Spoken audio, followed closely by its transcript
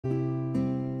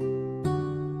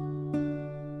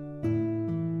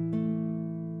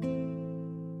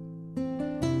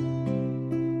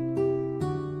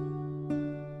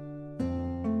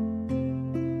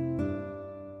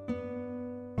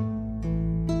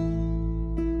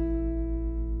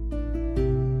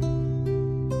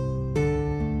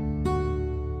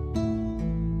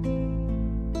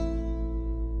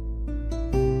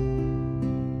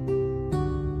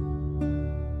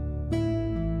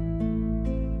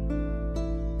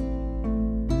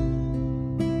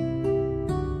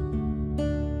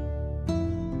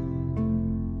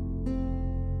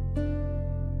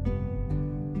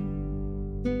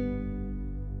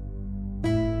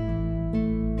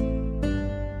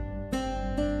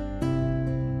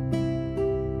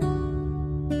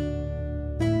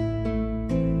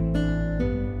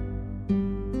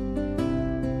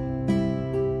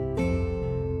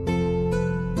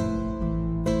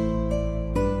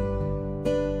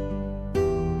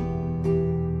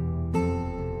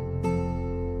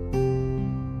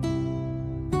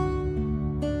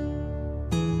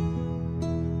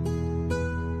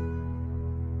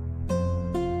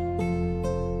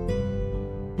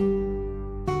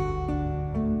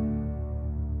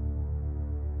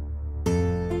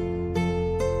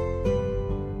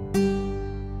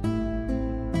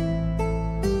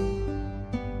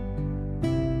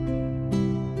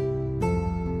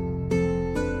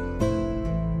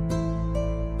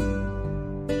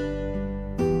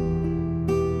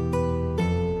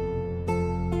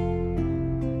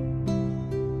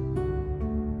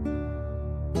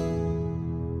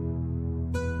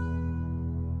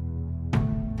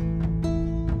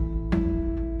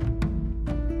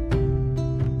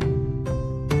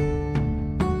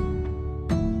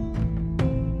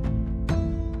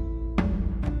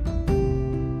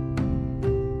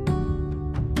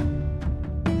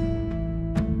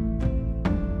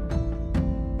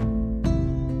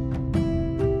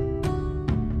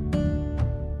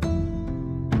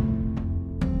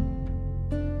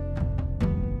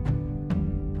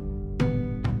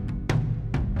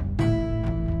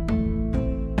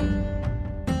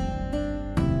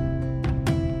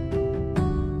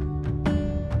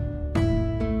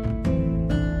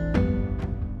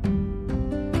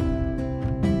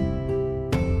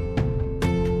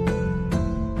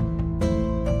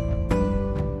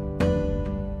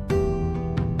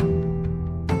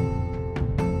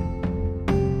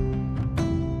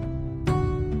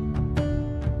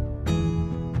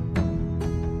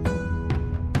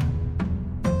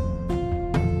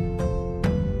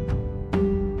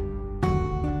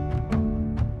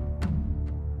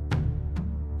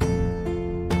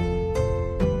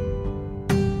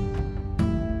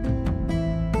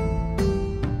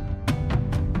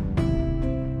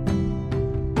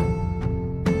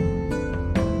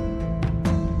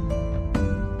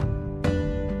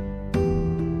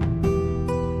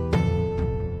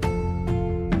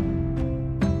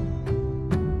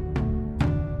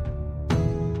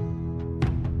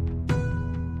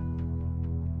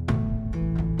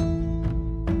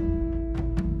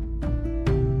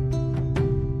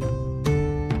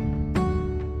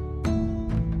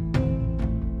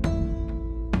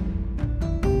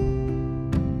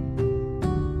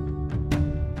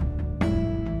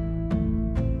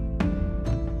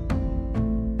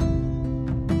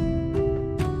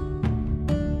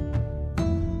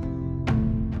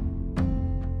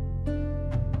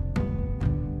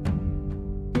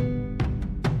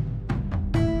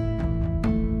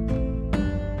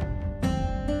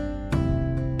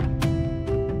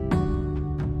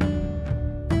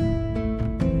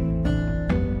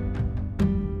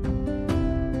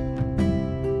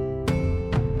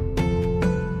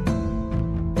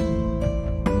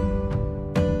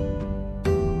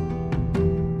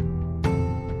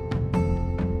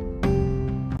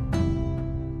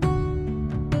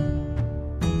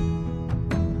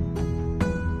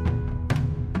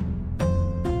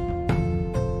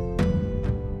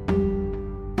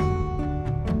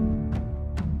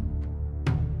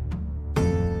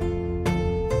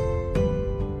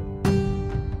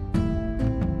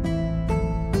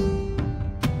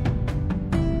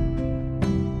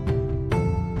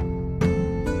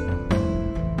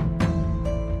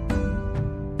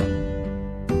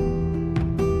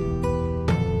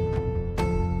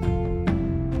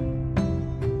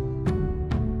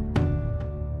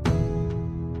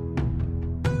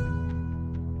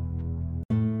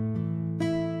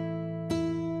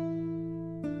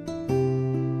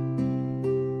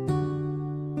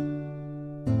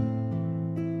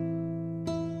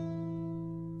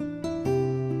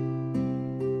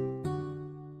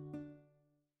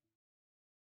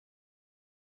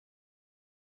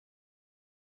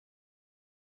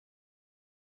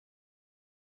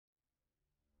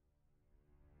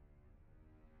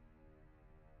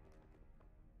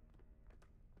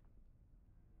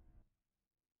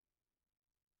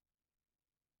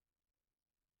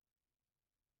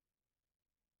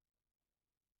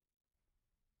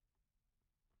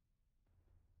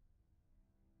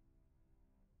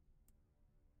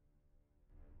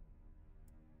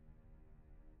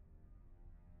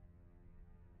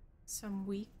Some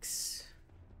weeks,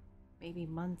 maybe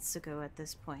months ago at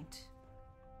this point,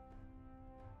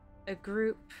 a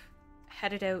group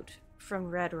headed out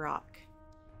from Red Rock,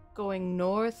 going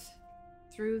north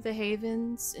through the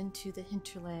Havens into the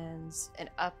hinterlands and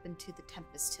up into the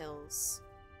Tempest Hills.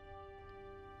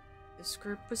 This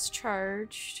group was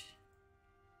charged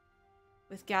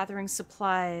with gathering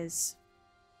supplies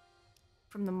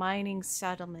from the mining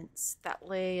settlements that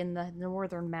lay in the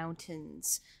northern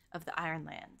mountains of the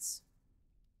Ironlands.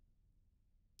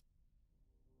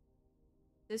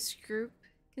 This group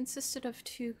consisted of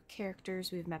two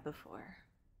characters we've met before.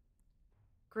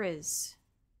 Grizz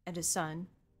and his son,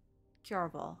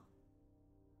 Kjarval.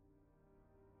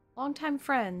 Longtime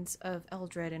friends of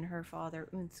Eldred and her father,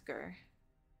 Unthger.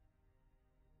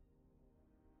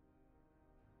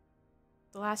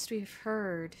 The last we've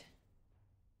heard,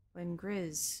 when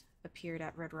Grizz appeared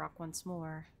at Red Rock once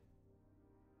more,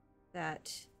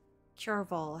 that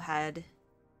Kjarval had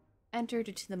entered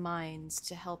into the mines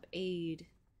to help aid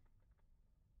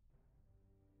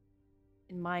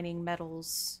in mining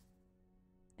metals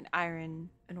and iron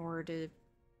in order to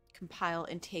compile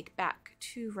and take back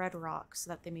to Red Rock so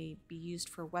that they may be used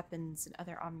for weapons and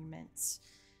other armaments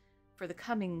for the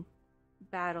coming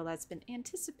battle that's been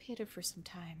anticipated for some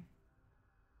time.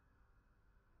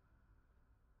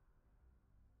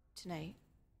 Tonight,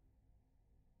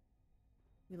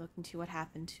 we look into what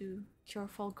happened to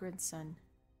Kjarval Gridson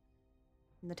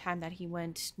in the time that he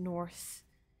went north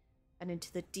and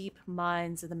into the deep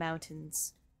mines of the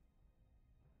mountains.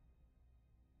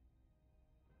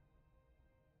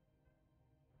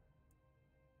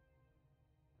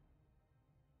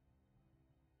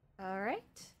 All right.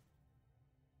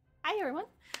 Hi, everyone.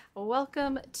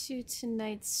 Welcome to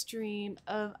tonight's stream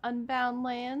of Unbound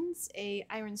Lands, a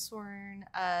Ironsworn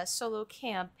solo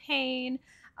campaign.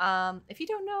 If you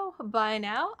don't know by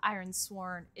now,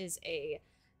 Ironsworn is a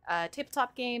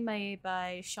tabletop game made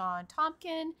by Sean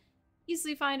Tompkin.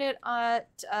 Easily find it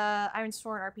at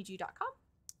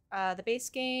ironswornrpg.com. The base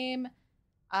game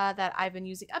that I've been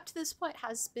using up to this point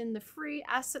has been the free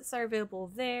assets that are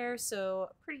available there, so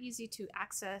pretty easy to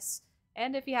access.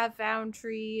 And if you have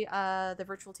Foundry, the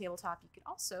virtual tabletop, you can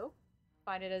also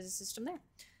find it as a system there.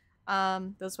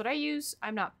 That's what I use.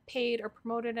 I'm not paid or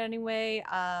promoted anyway.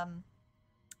 I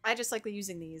just like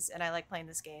using these, and I like playing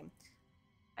this game.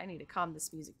 I need to calm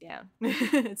this music down.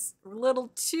 It's a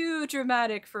little too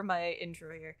dramatic for my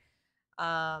intro here.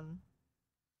 There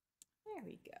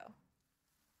we go.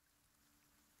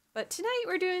 But tonight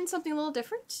we're doing something a little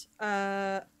different.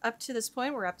 Up to this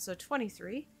point, we're episode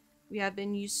 23. We have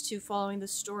been used to following the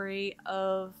story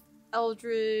of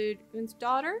Eldred Un's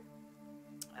daughter,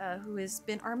 who has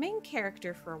been our main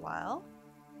character for a while.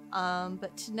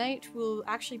 But tonight we'll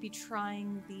actually be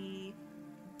trying the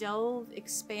Delve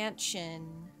expansion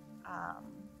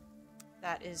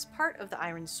that is part of the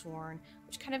Ironsworn,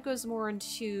 which kind of goes more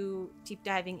into deep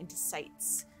diving into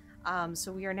sites.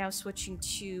 So we are now switching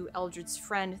to Eldred's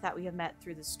friend that we have met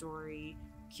through the story,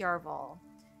 Kjarval,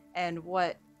 and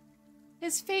what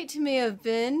his fate may have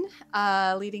been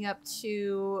leading up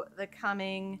to the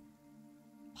coming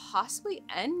possibly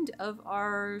end of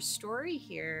our story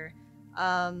here.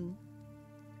 So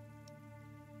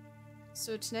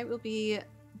tonight we'll be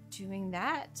doing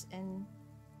that, and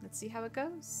let's see how it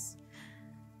goes.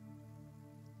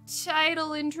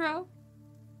 Title intro.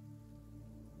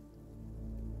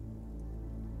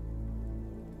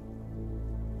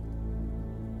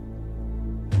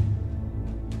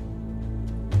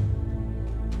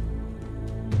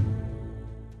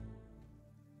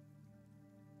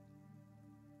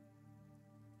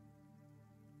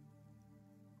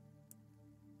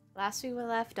 Last we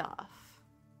left off,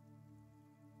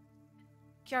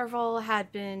 Kjarval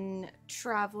had been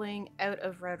traveling out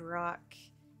of Red Rock.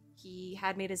 He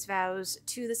had made his vows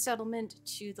to the settlement,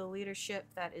 to the leadership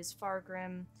that is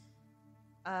Fargrim,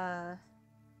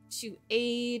 to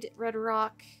aid Red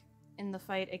Rock in the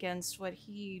fight against what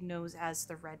he knows as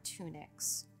the Red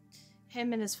Tunics.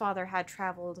 Him and his father had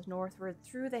traveled northward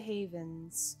through the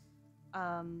Havens,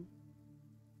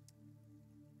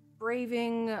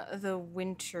 braving the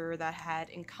winter that had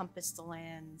encompassed the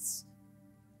lands.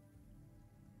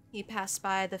 He passed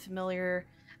by the familiar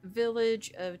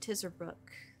village of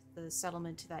Tizerbrook, the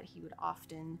settlement that he would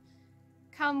often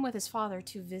come with his father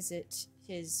to visit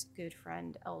his good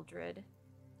friend Eldred.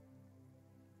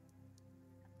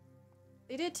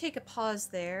 They did take a pause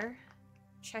there,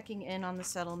 checking in on the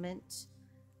settlement.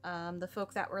 The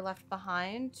folk that were left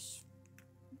behind,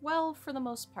 well, for the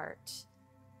most part.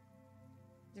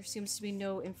 There seems to be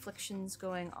no inflictions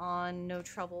going on, no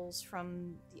troubles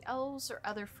from the elves or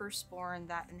other firstborn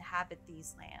that inhabit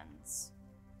these lands.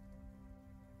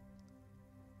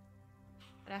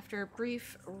 But after a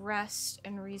brief rest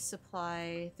and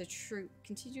resupply, the troop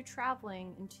continued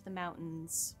traveling into the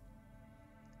mountains.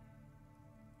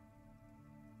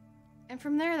 And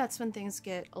from there, that's when things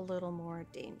get a little more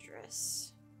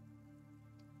dangerous.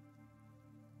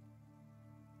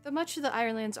 Though much of the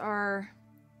Ironlands are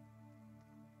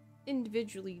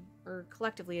individually or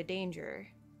collectively a danger,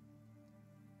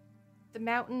 the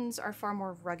mountains are far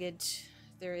more rugged.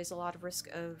 There is a lot of risk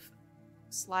of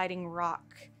sliding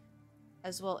rock,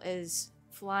 as well as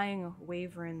flying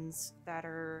wyverns that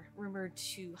are rumored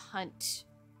to hunt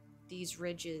these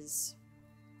ridges.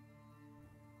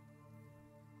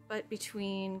 But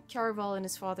between Kjarval and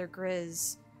his father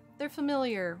Grizz, they're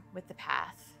familiar with the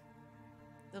path.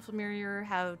 They're familiar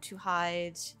how to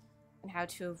hide and how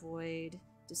to avoid,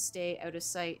 to stay out of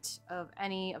sight of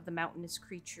any of the mountainous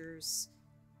creatures,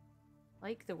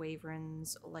 like the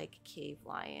wyverns, like cave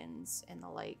lions, and the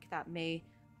like, that may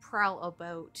prowl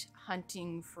about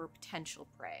hunting for potential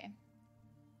prey.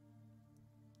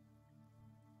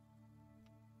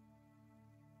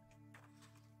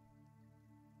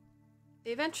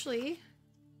 They eventually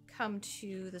come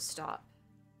to the stop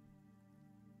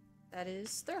that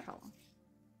is their home.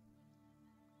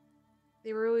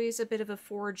 They were always a bit of a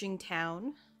foraging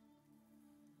town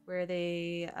where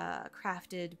they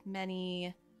crafted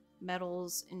many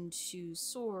metals into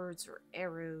swords or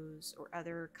arrows or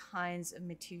other kinds of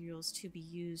materials to be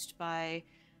used by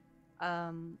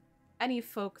any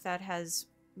folk that has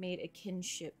made a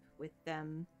kinship with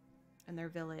them and their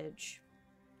village.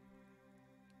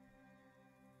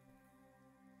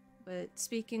 But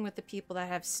speaking with the people that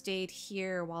have stayed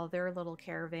here while their little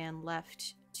caravan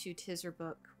left to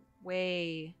Tizzerbrook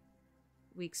way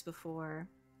weeks before,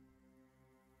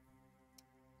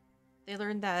 they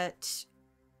learned that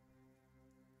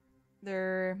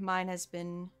their mine has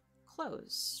been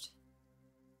closed.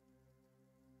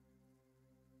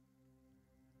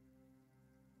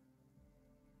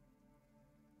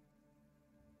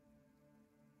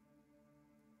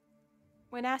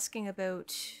 When asking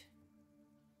about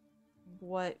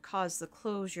what caused the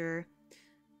closure,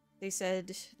 they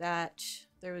said that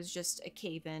there was just a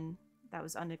cave-in that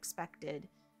was unexpected.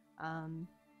 And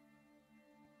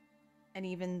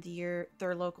even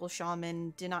their local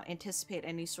shaman did not anticipate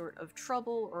any sort of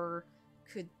trouble or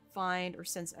could find or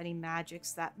sense any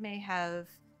magics that may have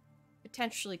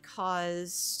potentially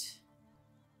caused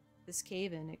this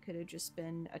cave-in. It could have just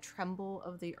been a tremble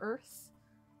of the earth.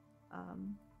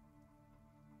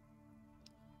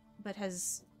 But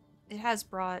it has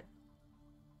brought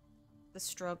the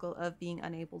struggle of being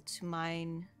unable to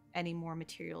mine any more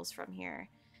materials from here.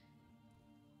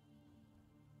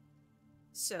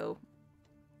 So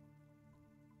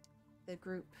the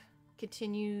group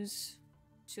continues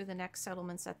to the next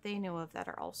settlements that they know of that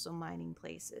are also mining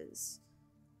places.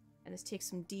 And this takes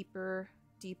them deeper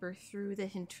through the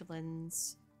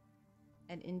hinterlands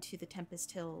and into the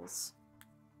Tempest Hills.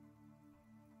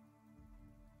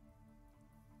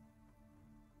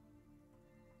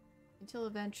 Until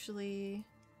eventually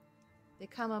they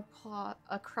come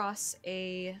across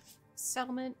a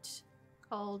settlement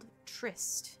called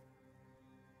Trist.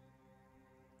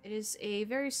 It is a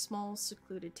very small,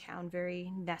 secluded town,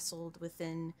 very nestled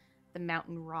within the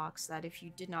mountain rocks, that if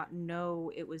you did not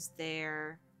know it was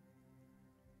there,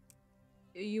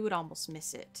 you would almost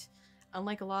miss it.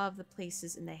 Unlike a lot of the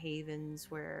places in the Havens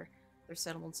where their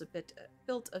settlements are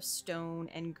built of stone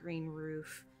and green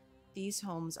roof, these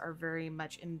homes are very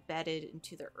much embedded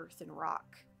into the earth and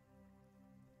rock.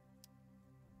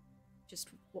 Just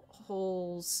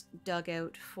holes dug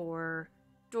out for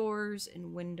doors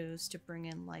and windows to bring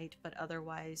in light, but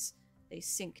otherwise they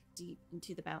sink deep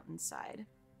into the mountainside.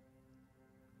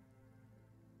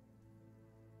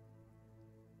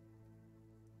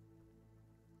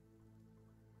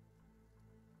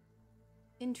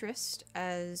 Interest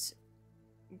as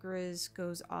Grizz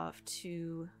goes off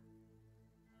to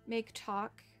make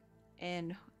talk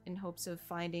and in hopes of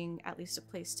finding at least a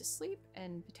place to sleep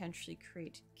and potentially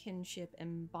create kinship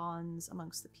and bonds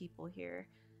amongst the people here,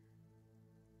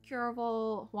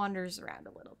 Kjarval wanders around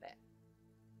a little bit.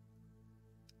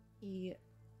 He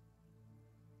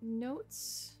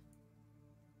notes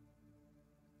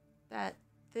that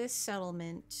this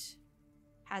settlement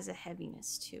has a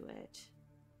heaviness to it.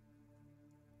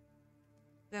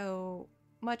 Though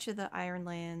much of the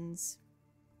Ironlands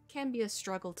can be a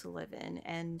struggle to live in,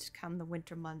 and come the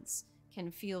winter months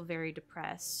can feel very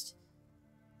depressed,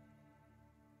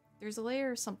 there's a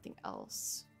layer of something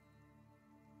else.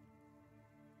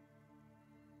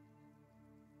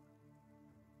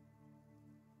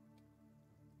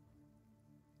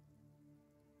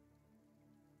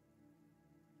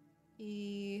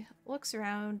 He he looks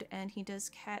around and he does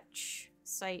catch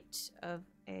sight of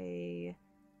a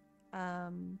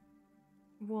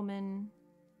woman,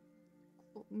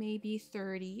 maybe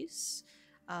 30s,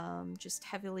 just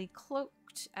heavily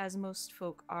cloaked, as most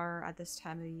folk are at this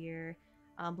time of year.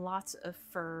 Lots of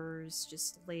furs,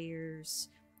 just layers,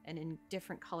 and in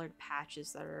different colored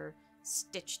patches that are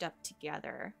stitched up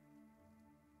together.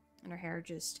 And her hair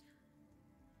just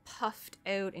puffed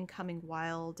out and coming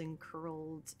wild and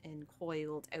curled and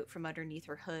coiled out from underneath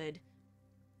her hood.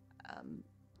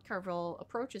 Carvel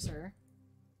approaches her,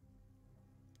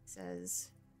 says,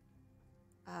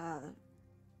 has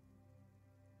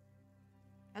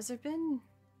there been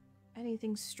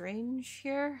anything strange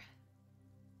here?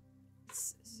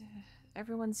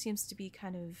 Everyone seems to be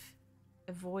kind of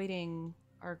avoiding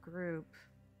our group.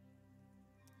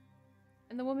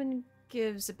 And the woman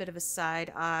gives a bit of a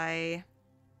side eye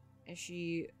as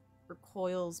she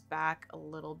recoils back a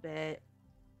little bit.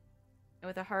 And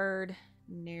with a hard,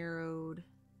 narrowed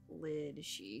lid,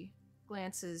 she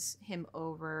glances him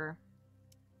over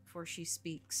before she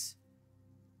speaks.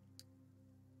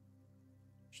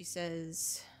 She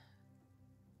says,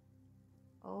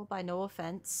 "Oh, by no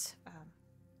offense.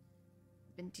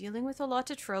 Been dealing with a lot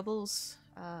of troubles.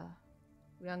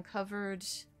 We uncovered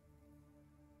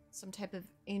some type of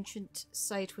ancient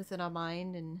site within our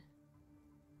mine, and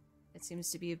it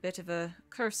seems to be a bit of a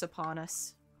curse upon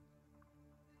us."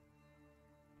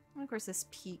 And of course, this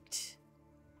piqued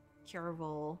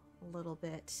Caravel a little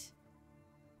bit.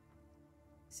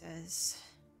 He says,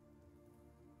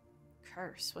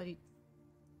 "Curse?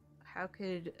 How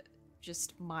could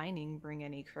just mining bring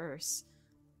any curse?"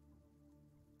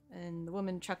 And the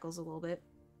woman chuckles a little bit.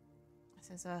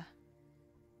 Says,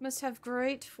 "Must have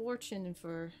great fortune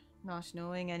for not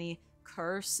knowing any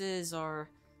curses or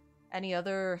any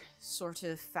other sort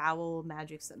of foul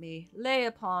magics that may lay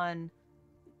upon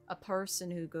a person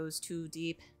who goes too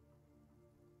deep.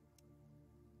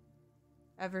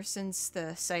 Ever since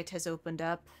the site has opened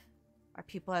up, our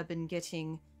people have been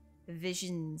getting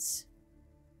visions,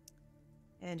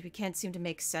 and we can't seem to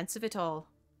make sense of it all."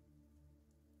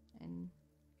 And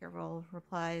Carol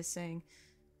replies saying,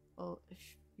 "Well,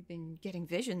 if you've been getting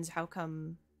visions, how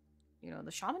come,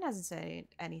 the shaman hasn't said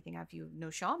anything? Have you no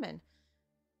shaman?"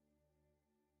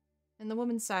 And the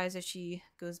woman sighs as she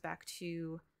goes back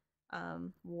to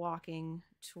walking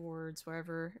towards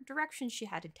wherever direction she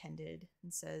had intended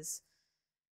and says,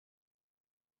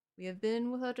 "We have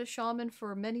been without a shaman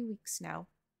for many weeks now.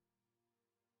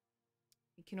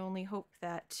 We can only hope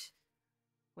that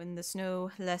when the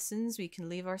snow lessens, we can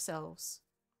leave ourselves."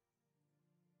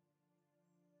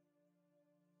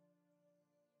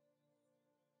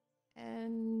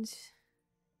 And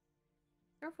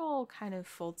Careful kind of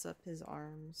folds up his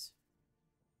arms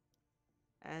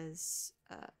as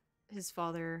his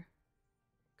father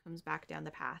comes back down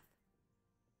the path.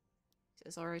 He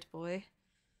says, "All right, boy.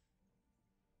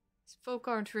 These folk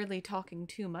aren't really talking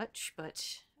too much,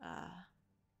 but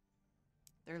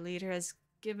their leader has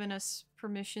given us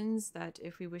permissions that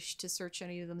if we wish to search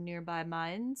any of the nearby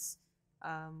mines,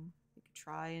 we could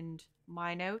try and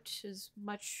mine out as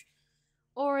much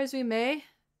ore as we may.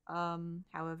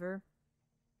 However,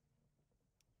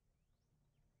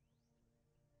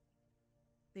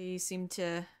 they seem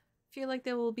to feel like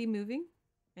they will be moving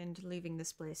and leaving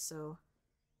this place, so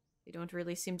they don't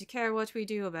really seem to care what we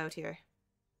do about here."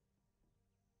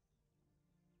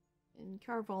 And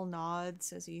Carval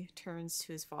nods as he turns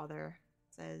to his father,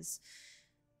 says,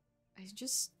 "I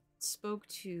just spoke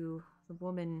to the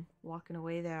woman walking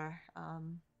away there.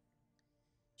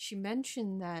 She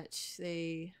mentioned that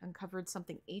they uncovered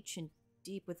something ancient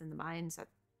deep within the mines that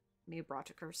may have brought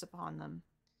a curse upon them."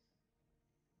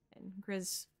 And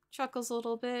Grizz chuckles a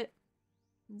little bit.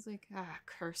 He's like,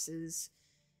 curses.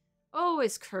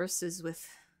 Always curses with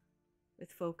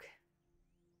folk.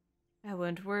 I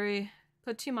wouldn't worry.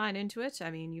 Put too mind into it.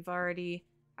 I mean, you've already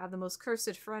have the most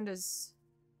cursed friend as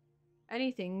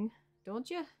anything, don't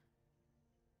you?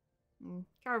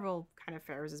 Carvel kind of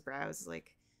furrows his brows,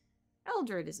 like,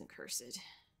 Eldred isn't cursed.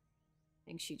 I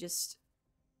think she just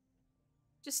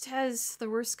has the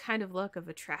worst kind of luck of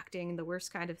attracting the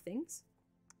worst kind of things.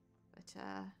 But,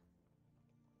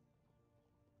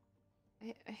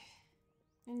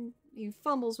 and he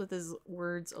fumbles with his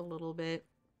words a little bit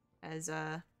as,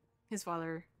 his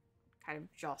father kind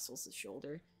of jostles his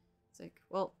shoulder. It's like,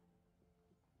 "Well,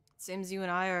 it seems you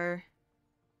and I are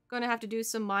going to have to do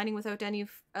some mining without any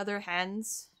other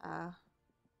hands,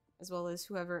 as well as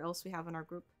whoever else we have in our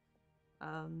group.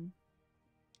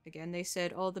 Again, they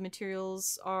said all the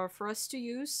materials are for us to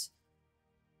use.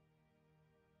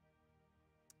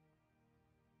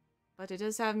 But it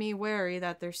does have me wary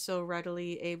that they're so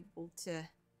readily able to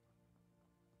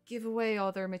give away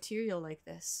all their material like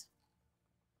this.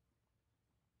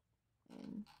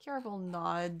 And Caravel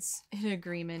nods in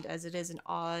agreement, as it is an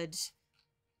odd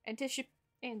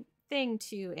thing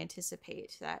to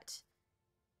anticipate that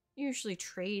usually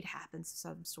trade happens of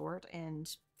some sort,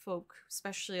 and folk,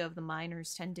 especially of the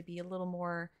miners, tend to be a little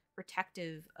more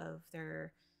protective of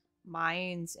their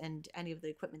mines and any of the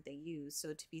equipment they use.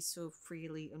 So to be so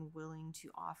freely and willing to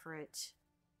offer it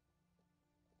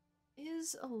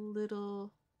is a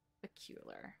little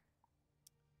peculiar.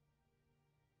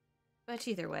 But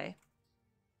either way,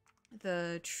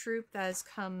 the troop that has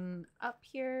come up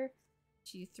here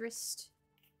to Thrist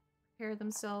prepare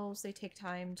themselves. They take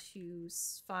time to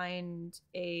find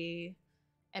a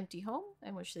empty home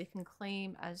in which they can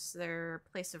claim as their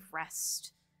place of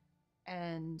rest,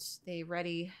 and they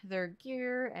ready their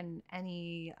gear and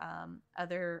any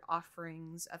other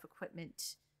offerings of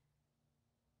equipment.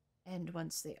 And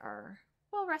once they are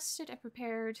well rested and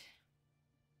prepared,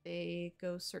 they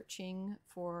go searching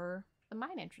for the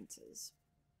mine entrances.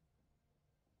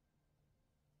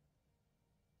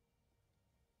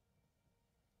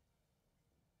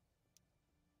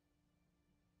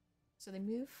 So they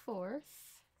move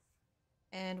forth,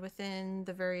 and within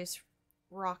the various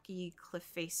rocky cliff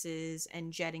faces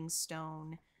and jetting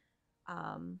stone,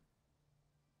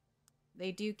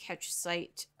 they do catch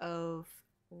sight of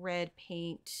red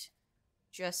paint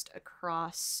just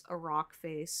across a rock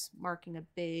face, marking a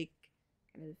big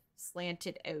kind of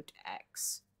slanted out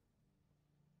X.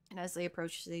 And as they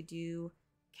approach, they do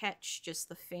catch just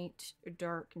the faint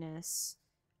darkness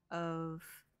of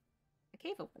a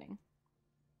cave opening.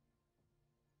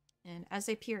 And as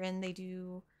they peer in, they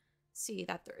do see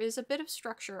that there is a bit of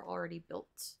structure already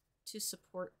built to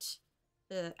support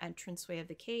the entranceway of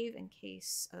the cave in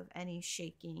case of any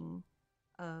shaking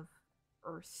of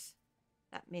earth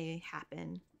that may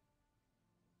happen.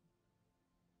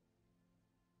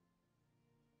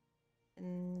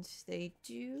 And they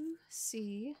do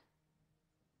see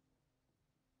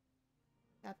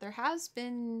that there has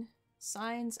been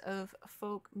signs of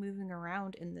folk moving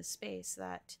around in this space,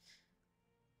 that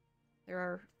there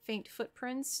are faint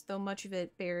footprints, though much of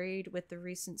it buried with the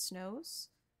recent snows.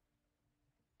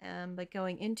 But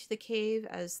going into the cave,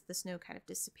 as the snow kind of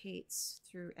dissipates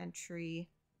through entry,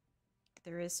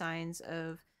 there is signs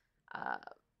of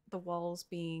the walls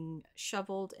being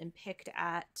shoveled and picked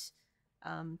at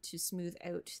to smooth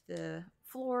out the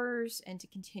floors and to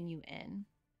continue in.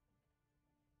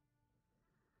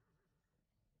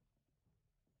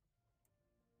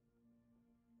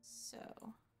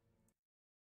 So,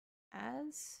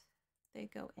 as they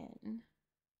go in,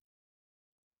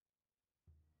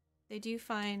 they do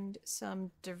find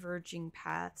some diverging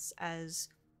paths as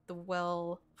the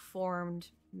well-formed,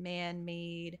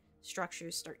 man-made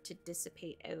structures start to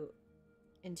dissipate out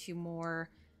into more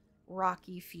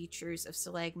rocky features of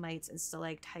stalagmites and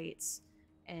stalactites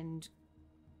and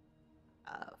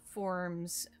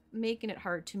forms, making it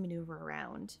hard to maneuver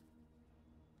around.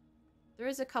 There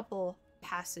is a couple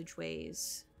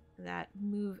passageways that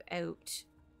move out,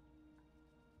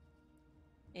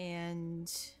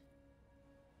 and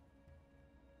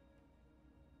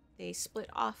they split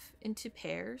off into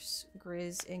pairs,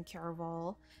 Grizz and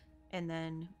Caraval, and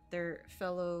then their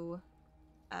fellow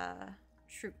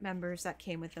troop members that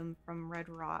came with them from Red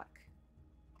Rock.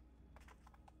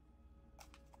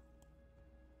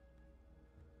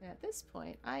 And at this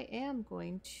point, I am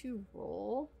going to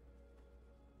roll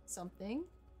something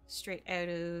straight out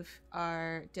of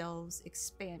our Delves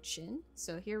expansion.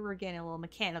 So here we're getting a little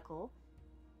mechanical.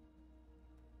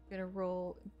 I'm gonna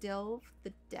roll Delve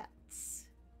the Depths.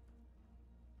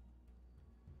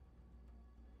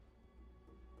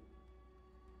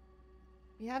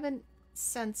 We haven't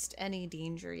sensed any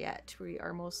danger yet. We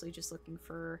are mostly just looking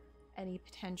for any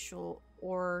potential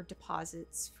ore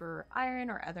deposits for iron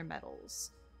or other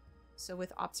metals. So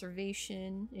with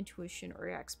observation, intuition, or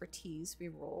expertise, we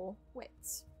roll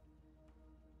wits.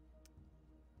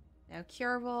 Now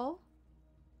Caraval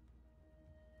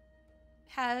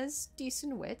has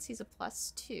decent wits. He's a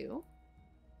 +2.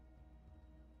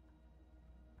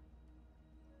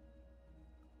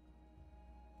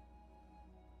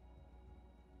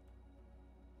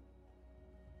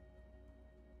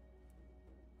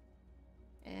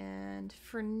 And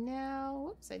for now,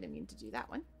 whoops, I didn't mean to do that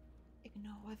one.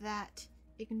 Ignore that.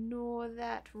 Ignore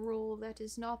that roll. That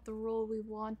is not the roll we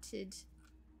wanted.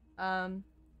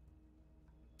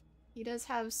 He does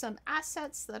have some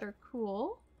assets that are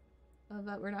cool,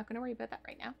 but we're not going to worry about that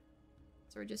right now.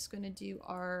 So we're just going to do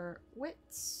our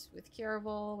wits with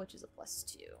Caraval, which is a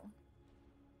 +2.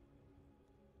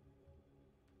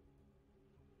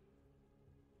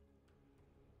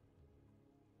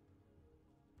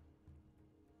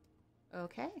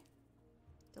 Okay.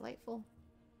 Delightful.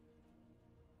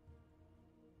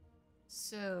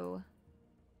 So,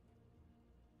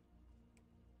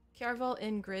 Kiarval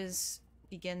and Grizz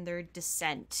begin their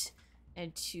descent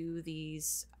into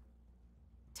these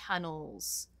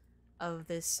tunnels of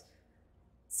this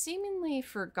seemingly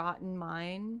forgotten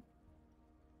mine.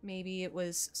 Maybe it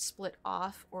was split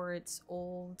off or it's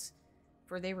old,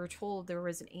 for they were told there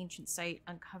was an ancient site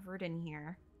uncovered in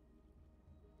here.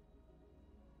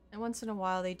 And once in a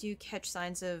while they do catch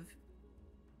signs of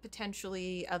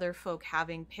potentially other folk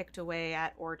having picked away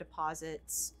at ore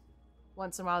deposits.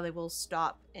 Once in a while they will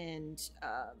stop and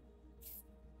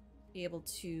be able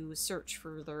to search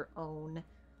for their own.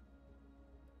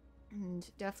 And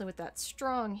definitely with that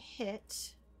strong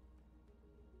hit,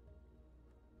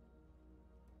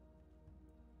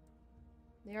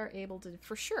 they are able to,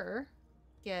 for sure,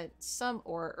 get some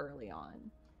ore early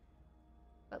on.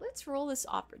 But let's roll this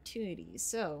opportunity.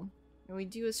 So, we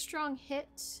do a strong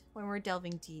hit when we're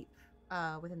delving deep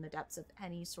within the depths of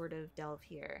any sort of delve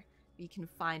here. We can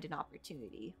find an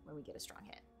opportunity when we get a strong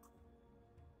hit.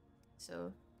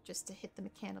 So, just to hit the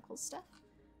mechanical stuff.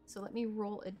 So let me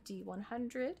roll a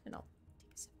D100 and I'll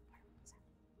take a sip of water.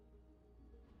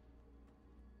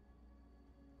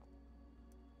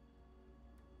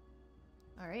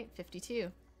 Alright,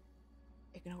 52.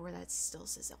 Ignore that still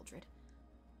says Eldred.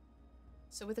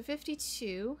 So with a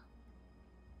 52,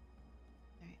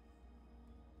 alright,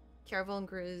 Kiarval and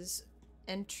Grizz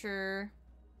enter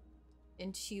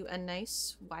into a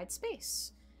nice wide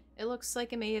space. It looks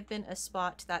like it may have been a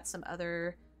spot that some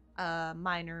other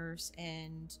miners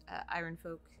and iron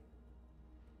folk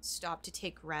stopped to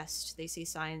take rest. They see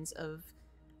signs of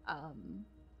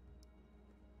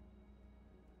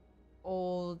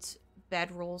old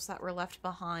bedrolls that were left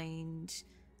behind,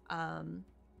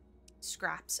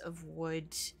 scraps of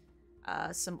wood,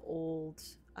 some old,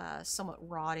 somewhat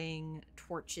rotting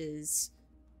torches.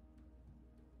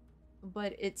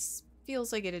 But it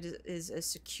feels like it is a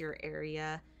secure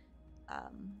area.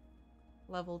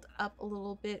 Leveled up a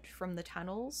little bit from the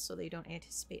tunnels, so they don't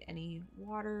anticipate any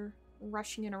water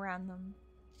rushing in around them.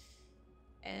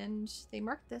 And they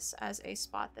mark this as a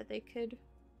spot that they could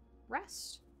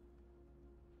rest.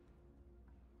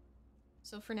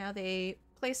 So for now, they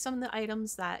place some of the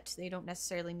items that they don't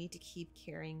necessarily need to keep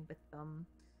carrying with them,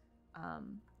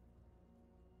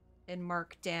 and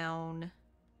mark down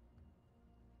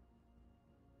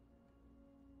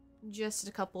just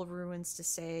a couple of ruins to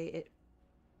say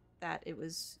that it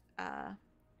was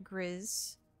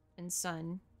Grizz and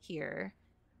Sun here,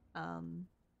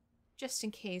 just in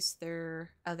case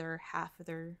their other half of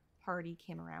their party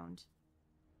came around.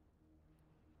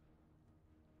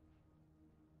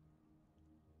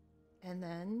 And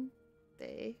then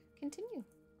they continue.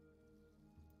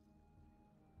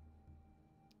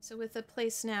 So with the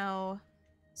place now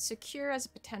secure as a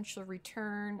potential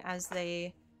return as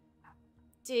they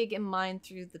dig and mine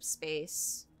through the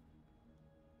space,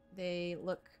 they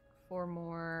look for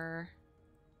more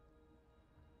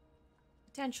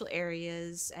potential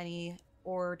areas, any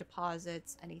ore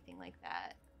deposits, anything like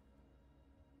that.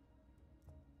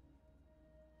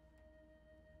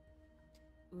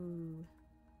 Ooh.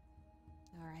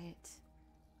 Alright.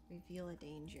 Reveal a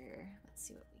danger. Let's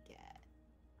see what we get.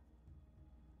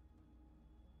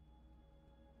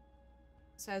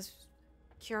 So as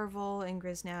Kiarval and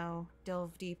Grizz now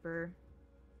delve deeper,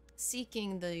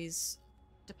 seeking these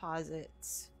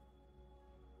deposits,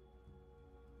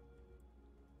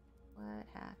 what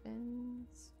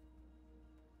happens?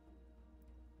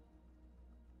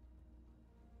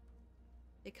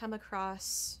 They come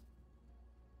across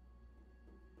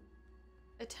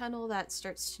a tunnel that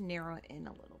starts to narrow in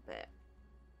a little bit.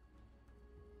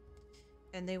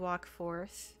 And they walk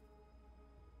forth.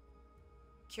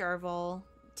 Kiarval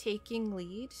taking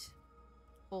lead,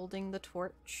 holding the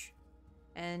torch,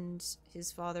 and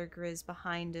his father Grizz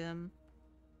behind him,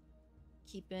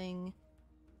 keeping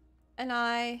an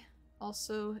eye,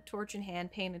 also torch in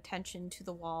hand, paying attention to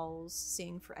the walls,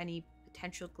 seeing for any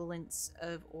potential glints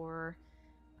of ore.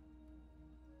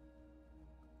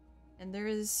 And there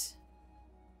is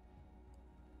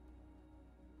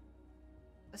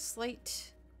a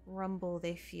slight rumble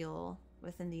they feel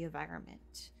within the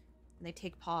environment. And they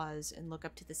take pause and look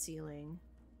up to the ceiling.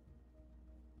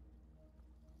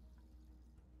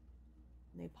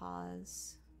 And they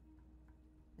pause.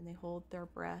 And they hold their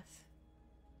breath.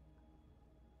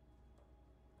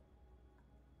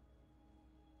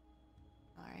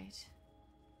 Alright.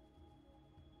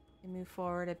 They move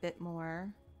forward a bit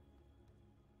more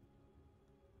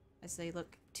as they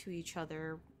look to each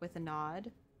other with a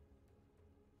nod.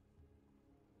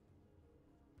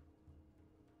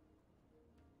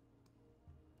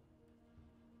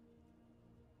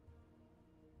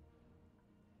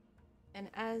 And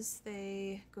as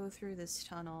they go through this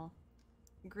tunnel,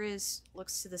 Grizz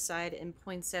looks to the side and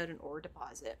points out an ore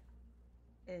deposit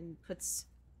and puts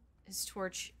his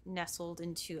torch nestled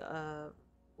into a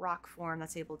rock form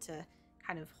that's able to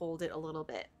kind of hold it a little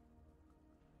bit.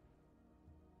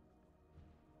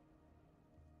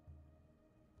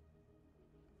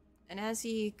 And as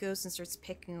he goes and starts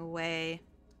picking away,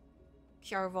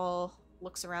 Kjarval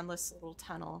looks around this little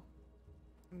tunnel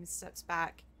and steps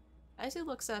back. As he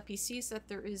looks up, he sees that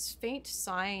there is faint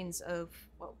signs of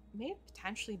what may have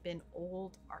potentially been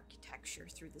old architecture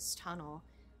through this tunnel,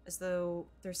 as though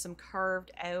there's some carved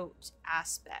out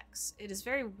aspects. It is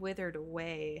very withered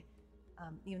away,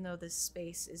 even though this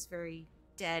space is very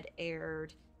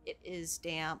dead-aired. It is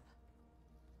damp,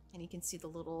 and you can see the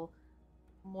little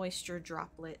moisture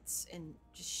droplets and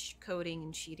just coating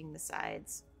and sheeting the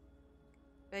sides.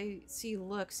 He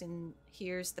looks and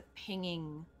hears the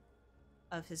pinging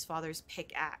of his father's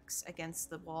pickaxe against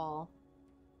the wall.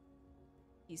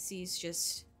 He sees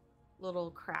just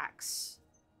little cracks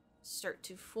start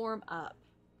to form up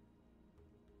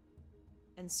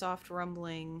and soft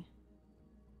rumbling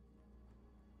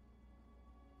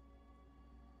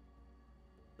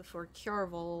before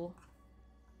Kjarval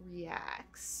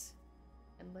reacts.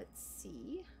 And let's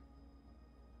see.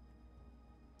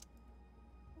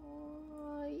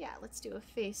 Yeah, let's do a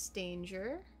face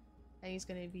danger. And he's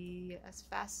going to be as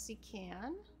fast as he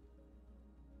can.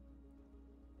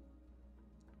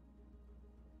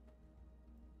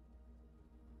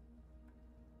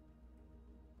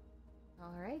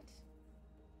 All right.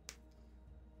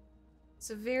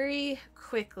 So very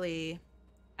quickly,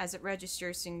 as it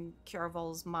registers in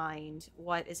Kjarval's mind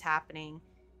what is happening,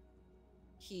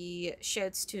 he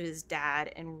shouts to his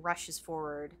dad and rushes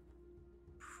forward,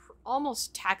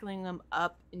 almost tackling him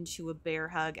up into a bear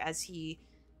hug as he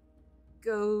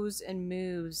goes and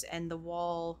moves, and the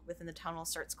wall within the tunnel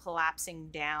starts collapsing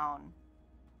down.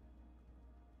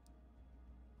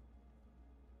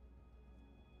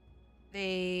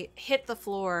 They hit the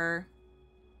floor,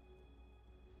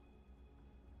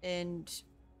 and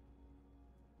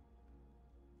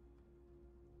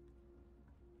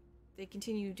they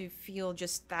continue to feel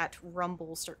just that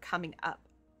rumble start coming up,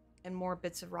 and more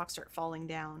bits of rock start falling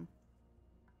down.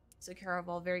 So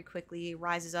Kjarval very quickly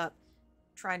rises up,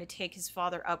 trying to take his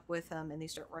father up with him, and they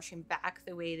start rushing back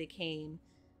the way they came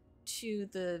to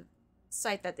the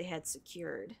site that they had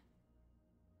secured.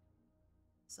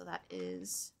 So that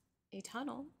is a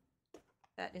tunnel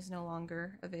that is no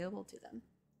longer available to them,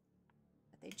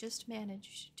 that they just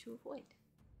managed to avoid.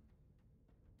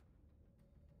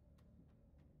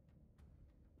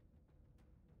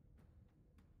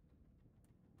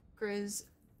 Grizz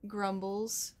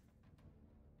grumbles.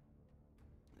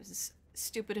 It was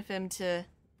stupid of him to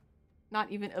not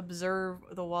even observe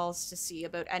the walls to see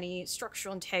about any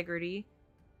structural integrity,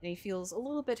 and he feels a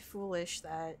little bit foolish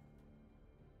that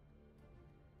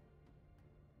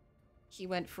he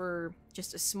went for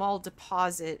just a small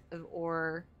deposit of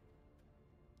ore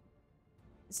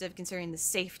instead of considering the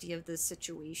safety of the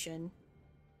situation.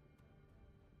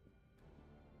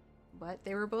 But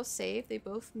they were both safe. They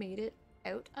both made it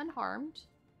out unharmed.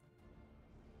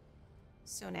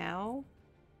 So now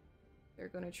they're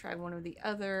going to try one of the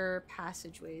other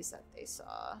passageways that they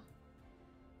saw.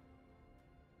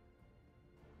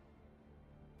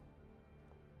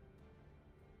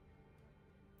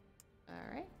 All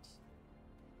right.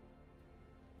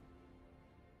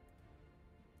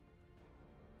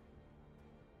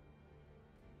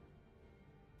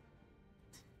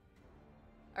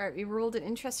 All right, we rolled an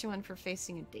interesting one for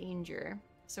facing a danger.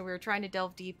 So we were trying to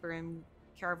delve deeper, and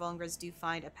Kjarval and Grizz do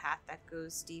find a path that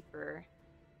goes deeper.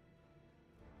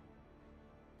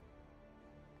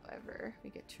 However, we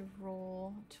get to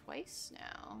roll twice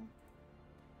now.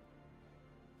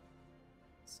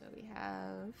 So we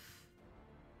have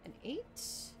an 8,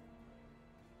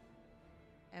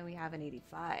 and we have an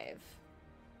 85.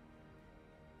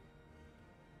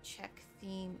 Check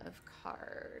theme of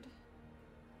card.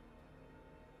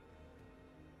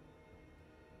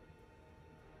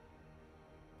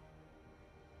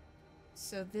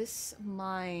 So this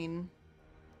mine,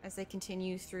 as they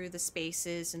continue through the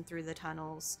spaces and through the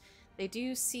tunnels, they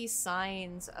do see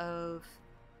signs of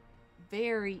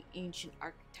very ancient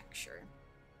architecture.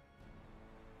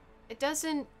 It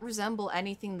doesn't resemble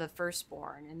anything the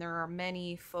Firstborn, and there are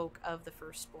many folk of the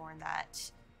Firstborn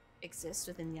that exist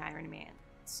within the Iron Man.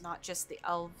 It's not just the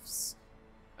elves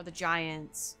or the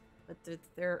giants, but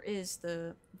there is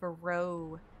the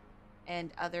Varrow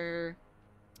and other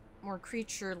more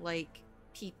creature-like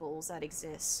peoples that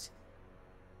exist.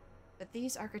 But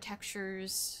these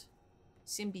architectures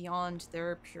seem beyond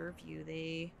their pure view.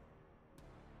 They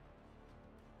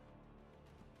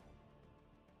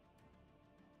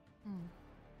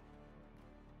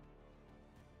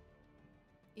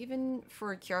even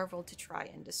for Kjarval to try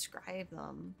and describe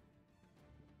them,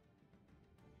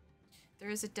 there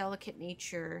is a delicate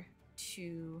nature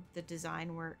to the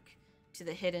design work, to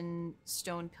the hidden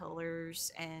stone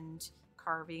pillars and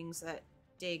carvings that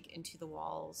dig into the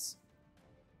walls.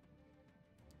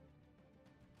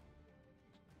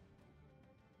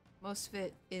 Most of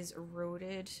it is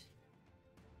eroded,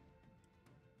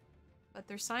 but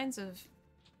there's signs of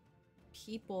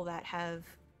people that have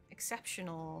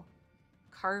exceptional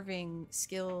carving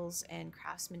skills and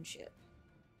craftsmanship.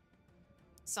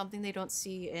 Something they don't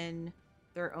see in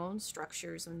their own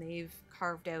structures when they've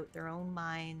carved out their own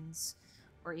mines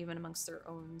or even amongst their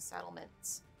own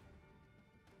settlements.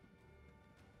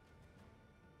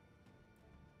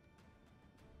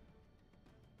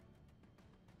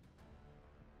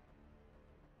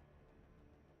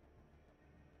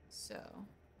 So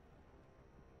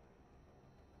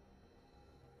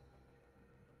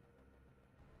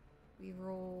we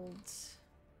rolled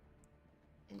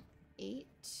an 8,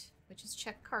 which is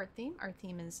check card theme. Our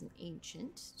theme is an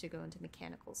ancient to go into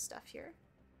mechanical stuff here.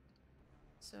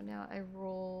 So now I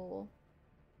roll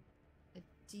a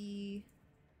D30.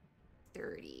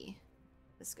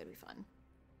 This is gonna be fun.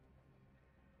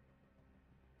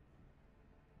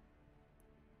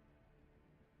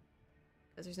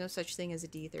 Because there's no such thing as a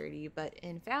D30, but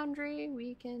in Foundry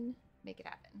we can make it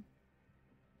happen.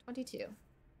 22.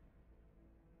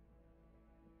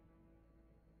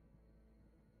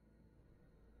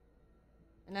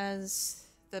 And as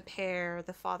the pair,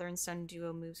 the father and son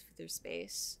duo, moves through their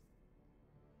space,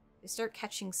 they start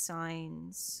catching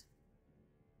signs.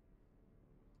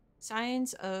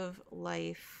 Signs of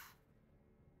life,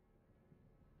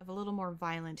 of a little more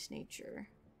violent nature,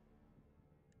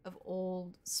 of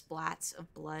old splats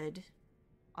of blood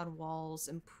on walls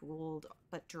and pooled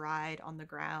but dried on the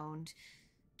ground,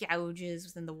 gouges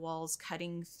within the walls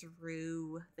cutting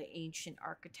through the ancient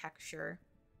architecture.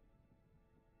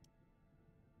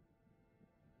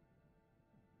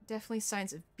 Definitely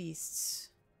signs of beasts.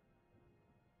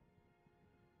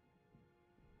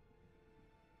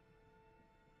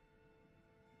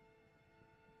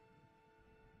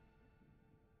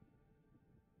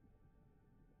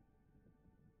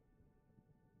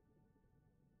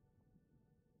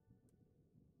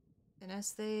 And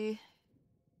as they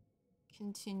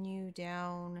continue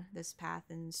down this path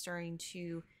and starting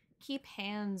to keep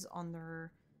hands on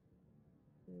their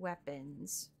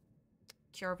weapons,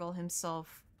 Kjarval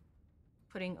himself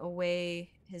putting away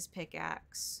his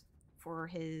pickaxe for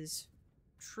his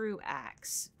true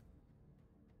axe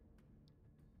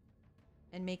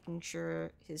and making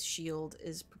sure his shield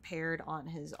is prepared on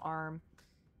his arm.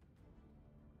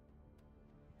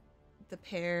 The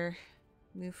pair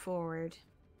move forward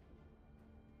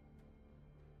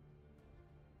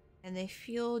and they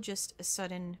feel just a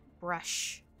sudden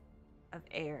brush of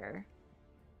air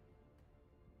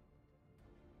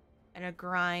and a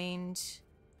grind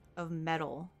of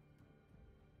metal.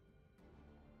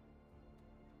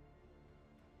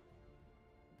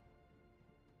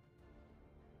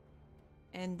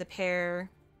 And the pair...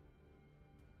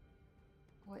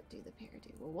 What do the pair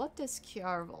do? Well, what does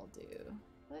Kjarval do?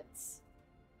 Let's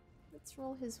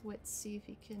roll his wits, see if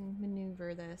he can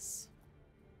maneuver this.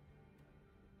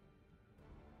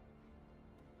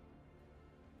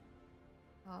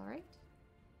 Alright.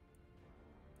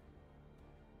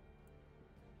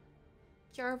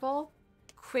 Kjarval,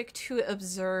 quick to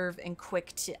observe and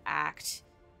quick to act.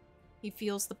 He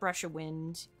feels the brush of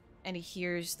wind, and he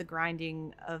hears the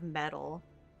grinding of metal.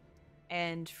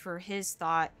 And for his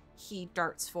thought, he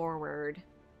darts forward,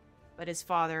 but his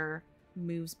father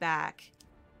moves back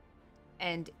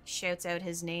and shouts out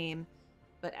his name.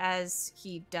 But as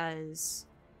he does,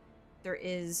 there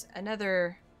is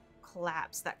another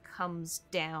collapse that comes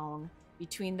down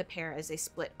between the pair as they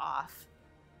split off.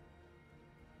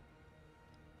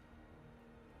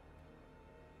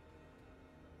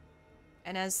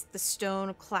 And as the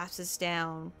stone collapses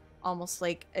down, almost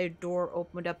like a door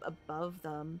opened up above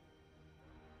them,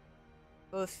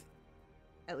 both,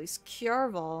 at least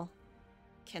Kjarval,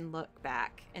 can look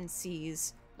back and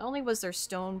sees not only was there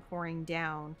stone pouring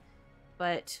down,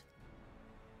 but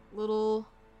little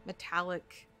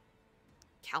metallic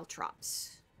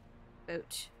caltrops,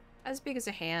 about as big as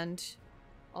a hand,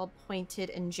 all pointed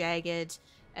and jagged,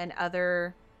 and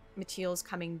other materials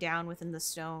coming down within the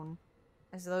stone,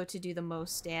 as though to do the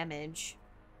most damage.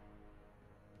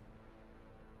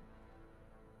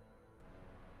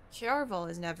 Kjarval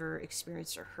has never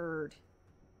experienced or heard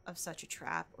of such a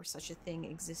trap or such a thing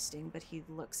existing, but he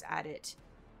looks at it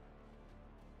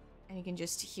and he can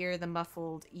just hear the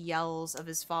muffled yells of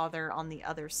his father on the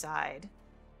other side.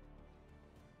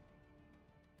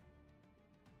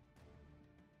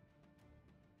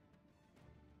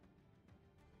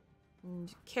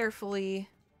 And carefully,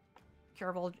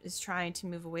 Caraval is trying to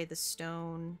move away the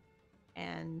stone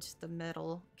and the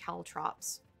metal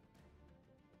caltrops.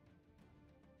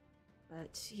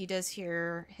 But he does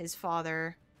hear his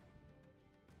father.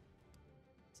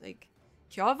 It's like,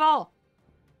 Caraval!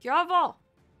 Caraval!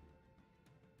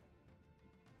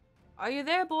 Are you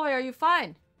there, boy? Are you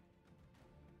fine?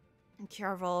 And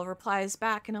Caraval replies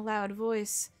back in a loud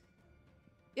voice.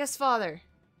 Yes, father.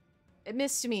 It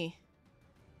missed me.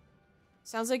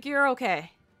 Sounds like you're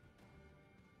okay.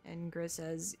 And Grizz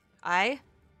says,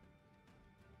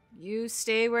 You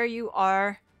stay where you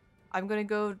are. I'm gonna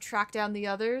go track down the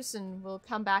others and we'll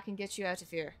come back and get you out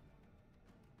of here.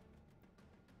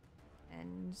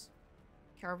 And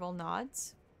Caraval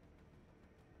nods.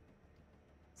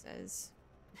 Says,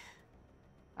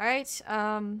 Alright,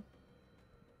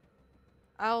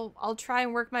 I'll try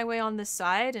and work my way on this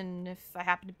side, and if I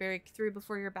happen to break through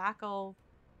before you're back, I'll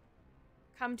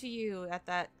come to you at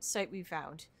that site we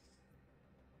found.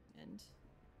 And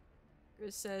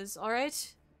Grizz says,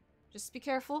 Alright, just be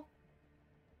careful.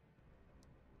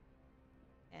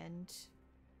 And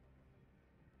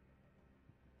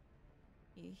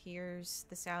he hears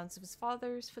the sounds of his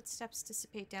father's footsteps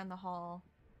dissipate down the hall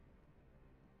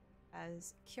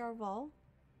as Caraval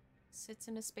sits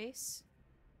in a space,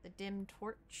 the dim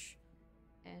torch,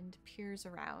 and peers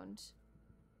around.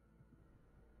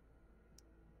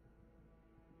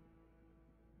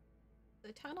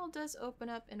 The tunnel does open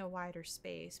up in a wider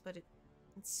space, but it's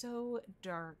so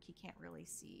dark he can't really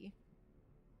see.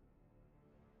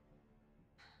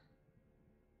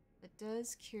 But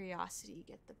does curiosity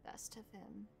get the best of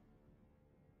him?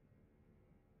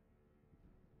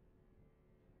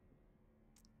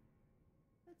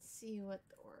 Let's see what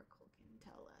the Oracle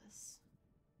can tell us.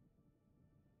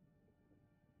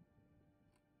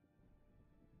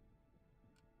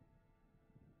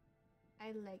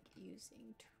 I like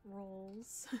using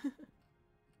trolls.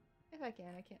 If I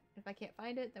can, I can't. If I can't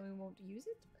find it, then we won't use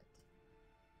it, but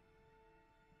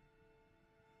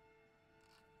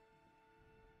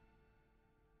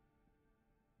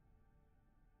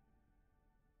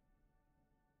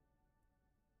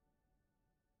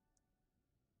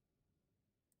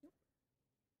nope.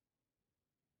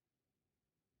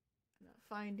 I'm not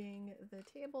finding the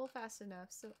table fast enough,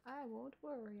 so I won't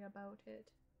worry about it.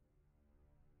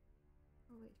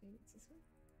 Oh wait, maybe it's this one?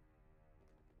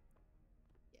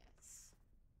 Yes.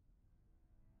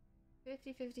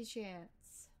 50-50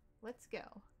 chance. Let's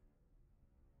go.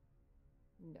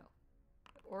 No.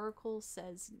 The Oracle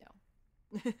says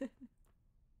no.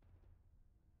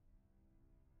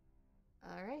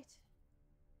 Alright.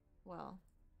 Well.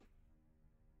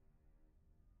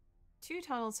 2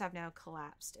 tunnels have now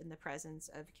collapsed in the presence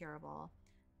of Caraval.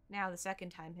 Now the second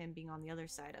time him being on the other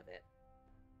side of it.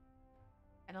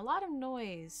 And a lot of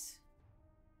noise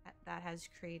that has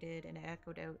created and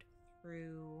echoed out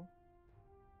through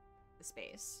the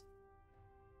space.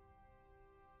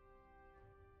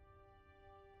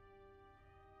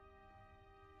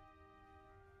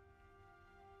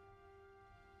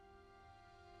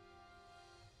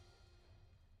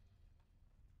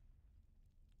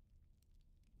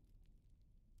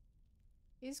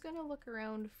 He's going to look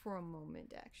around for a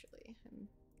moment, actually. I'm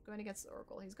going against the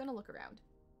Oracle. He's going to look around.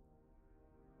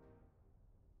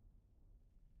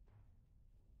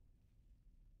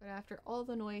 But after all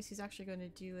the noise, he's actually going to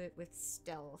do it with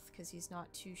stealth, because he's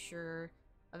not too sure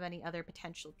of any other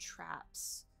potential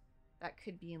traps that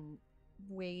could be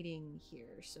waiting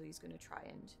here. So he's going to try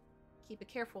and keep a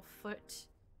careful foot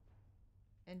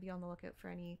and be on the lookout for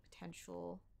any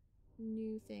potential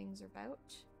new things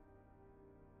about.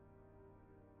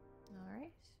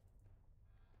 Alright.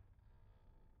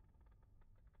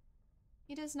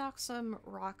 He does knock some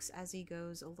rocks as he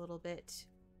goes a little bit,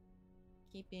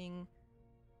 keeping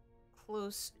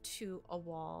close to a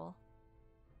wall.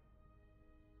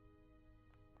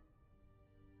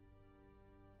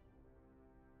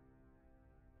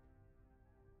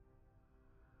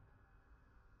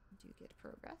 Do get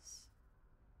progress.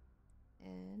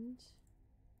 And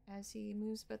as he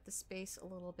moves about the space a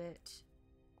little bit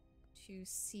to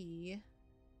see...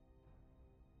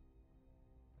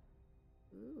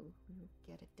 Ooh, we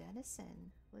get a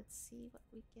denizen. Let's see what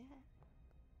we get.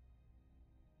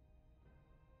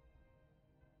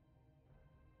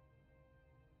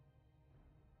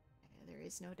 There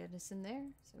is no denizen there,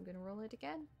 so I'm going to roll it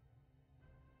again.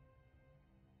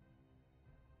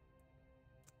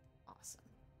 Awesome.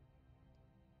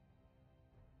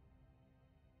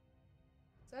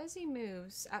 So as he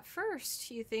moves, at first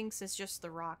he thinks it's just the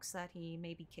rocks that he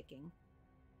may be kicking.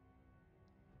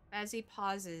 As he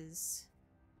pauses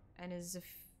and is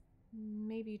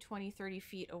maybe 20, 30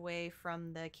 feet away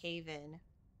from the cave-in. He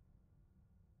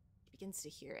begins to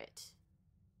hear it.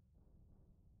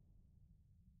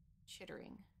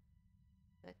 Chittering.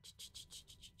 The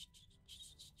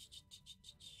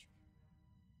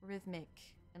rhythmic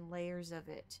and layers of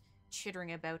it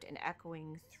chittering about and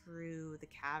echoing through the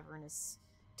cavernous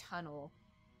tunnel.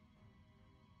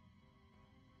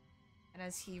 And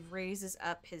as he raises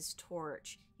up his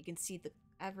torch, you can see the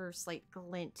ever slight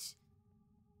glint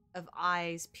of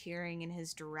eyes peering in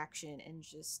his direction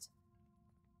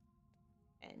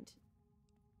and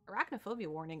arachnophobia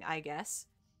warning, I guess,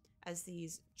 as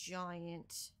these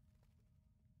giant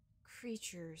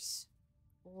creatures,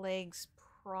 legs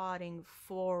prodding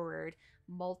forward,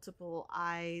 multiple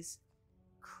eyes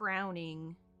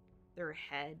crowning their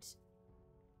head.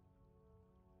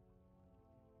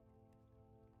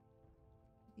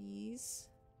 These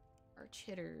are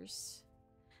chitters.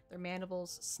 Their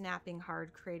mandibles snapping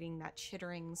hard, creating that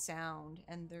chittering sound,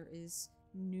 and there is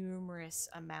numerous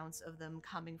amounts of them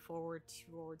coming forward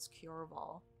towards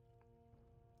Kjorval.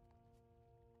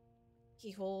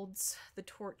 He holds the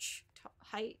torch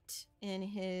height in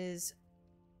his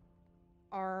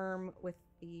arm with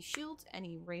the shield, and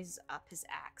he raises up his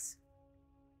axe.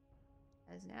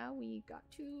 As now we got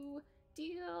to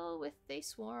deal with a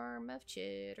swarm of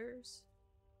chitters.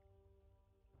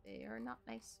 They are not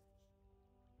nice.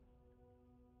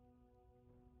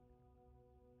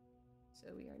 So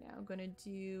we are now going to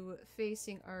do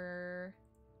facing our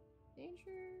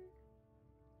danger.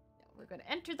 No, we're going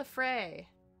to enter the fray.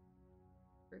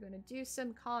 We're going to do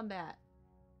some combat.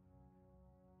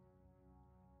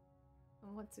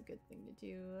 And what's a good thing to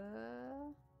do?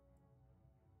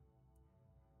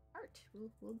 Heart.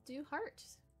 We'll do heart.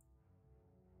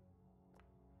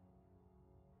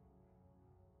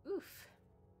 Oof.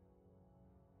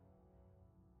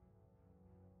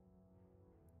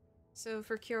 So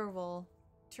for Kjorval,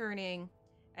 turning,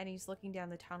 and he's looking down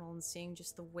the tunnel and seeing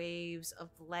just the waves of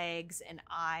legs and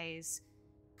eyes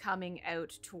coming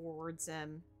out towards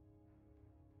him.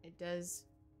 It does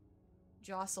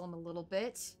jostle him a little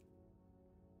bit.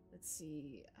 Let's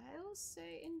see. I'll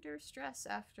say endure stress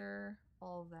after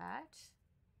all that,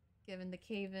 given the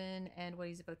cave-in and what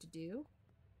he's about to do.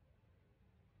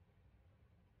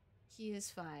 He is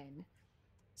fine.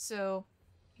 So,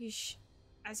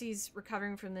 as he's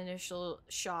recovering from the initial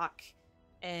shock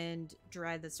and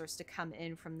dread that starts to come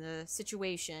in from the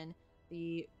situation,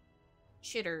 the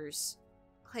chitters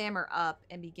clamber up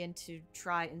and begin to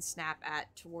try and snap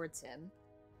at towards him.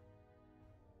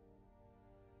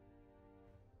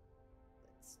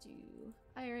 Let's do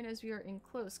iron as we are in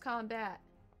close combat.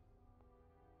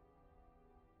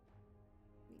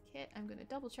 Weak hit. I'm going to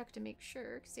double check to make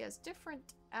sure, because he has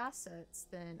different assets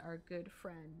than our good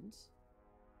friend.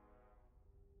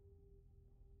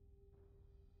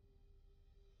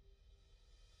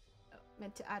 Oh,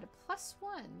 meant to add a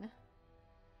 +1.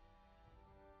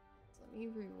 Let me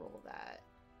re-roll that.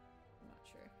 I'm not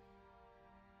sure.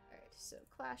 Alright, so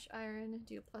Clash Iron,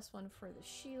 do a +1 for the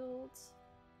shield.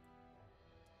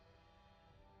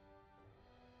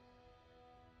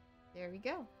 There we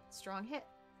go. Strong hit.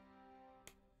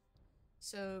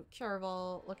 So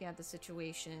Kjorval, looking at the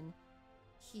situation,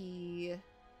 he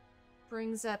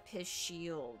brings up his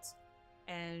shield,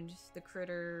 and the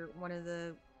critter, one of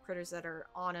the critters that are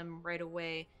on him right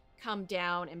away, come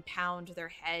down and pound their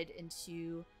head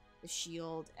into the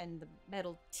shield, and the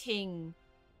metal ting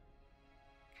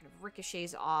kind of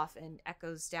ricochets off and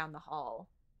echoes down the hall.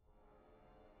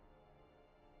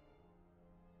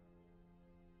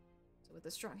 So with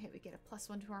a strong hit, we get a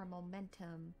 +1 to our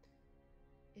momentum.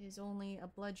 It is only a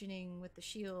bludgeoning with the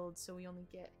shield, so we only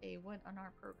get a 1 on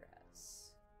our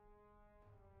progress.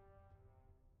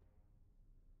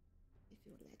 If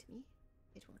it will let me.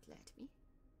 It won't let me.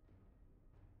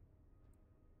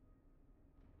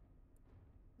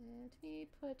 Let me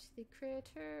put the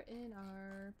critter in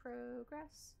our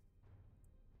progress.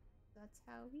 That's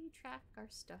how we track our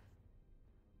stuff.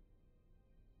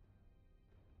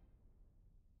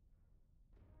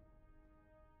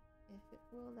 If it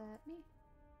will let me.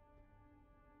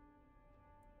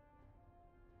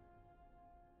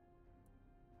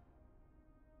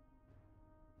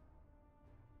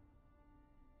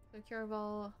 So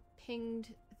Kjorval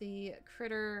pinged the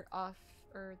critter off,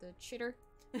 or the chitter.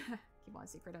 Keep on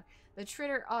saying critter. The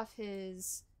chitter off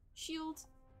his shield.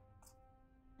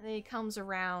 And then he comes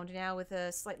around now with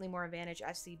a slightly more advantage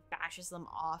as he bashes them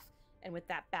off. And with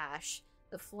that bash,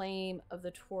 the flame of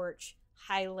the torch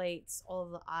highlights all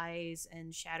the eyes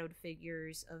and shadowed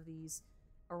figures of these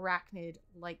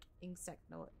arachnid-like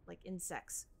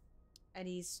insects. And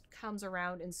he comes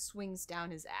around and swings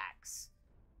down his axe.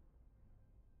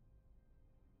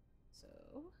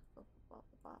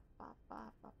 I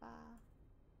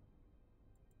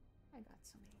got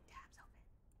so many tabs open.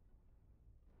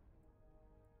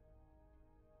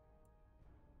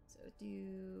 So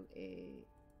do a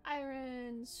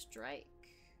iron strike.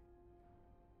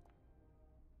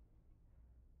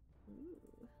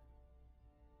 Ooh.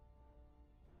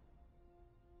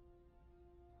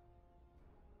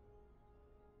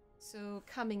 So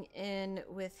coming in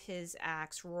with his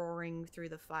axe roaring through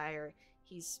the fire,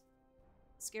 he's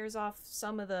scares off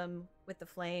some of them with the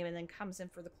flame and then comes in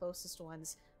for the closest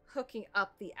ones, hooking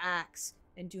up the axe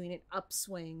and doing an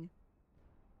upswing,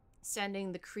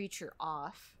 sending the creature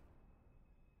off.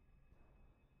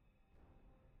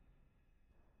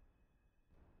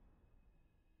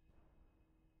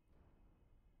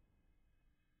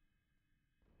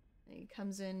 And he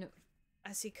comes in,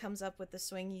 as he comes up with the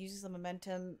swing, he uses the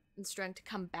momentum and strength to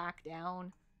come back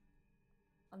down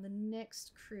on the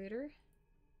next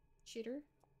cheater.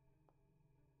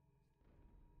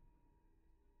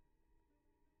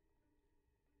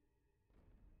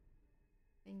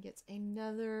 And gets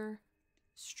another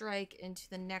strike into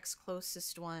the next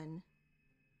closest one.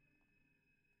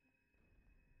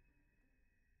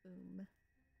 Boom.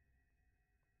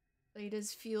 But he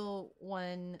does feel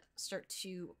one start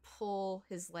to pull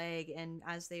his leg, and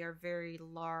as they are very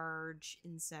large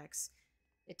insects,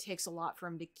 it takes a lot for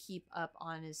him to keep up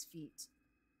on his feet.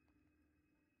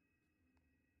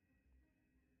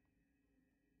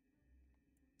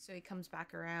 So he comes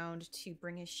back around to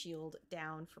bring his shield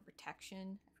down for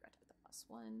protection. I forgot to put the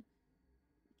 +1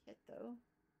 hit though.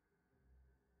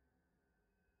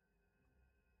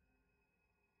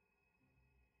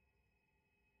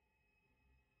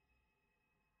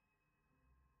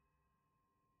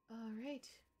 Alright,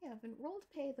 we haven't rolled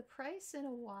pay the price in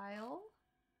a while.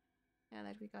 And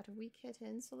that we got a weak hit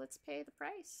in, so let's pay the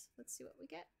price. Let's see what we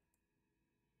get.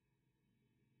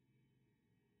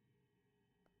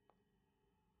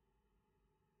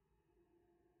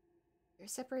 You're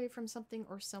separated from something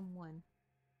or someone.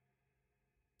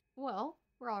 Well,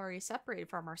 we're already separated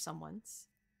from our someones.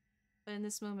 But in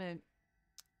this moment,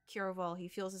 Kiraval, he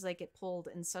feels his leg get pulled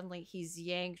and suddenly he's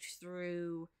yanked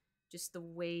through just the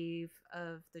wave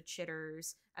of the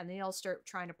chitters, and they all start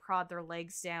trying to prod their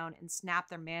legs down and snap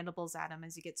their mandibles at him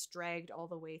as he gets dragged all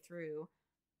the way through.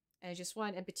 And just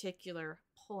one in particular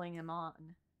pulling him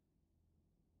on.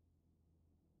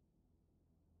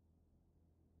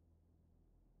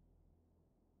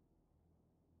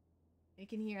 You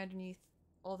can hear underneath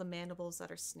all the mandibles that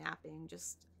are snapping,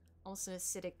 just almost an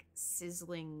acidic,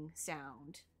 sizzling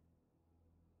sound.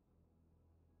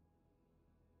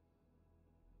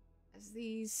 As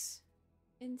these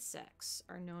insects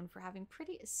are known for having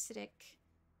pretty acidic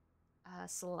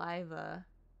saliva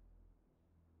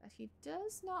that he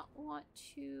does not want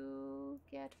to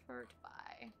get hurt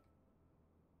by.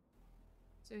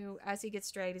 So as he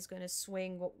gets dragged, he's going to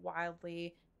swing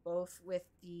wildly, both with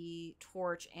the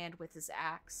torch and with his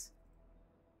axe.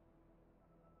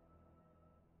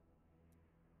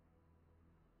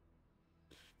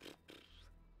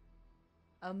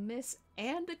 A miss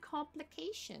and a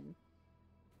complication.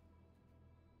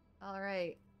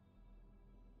 Alright.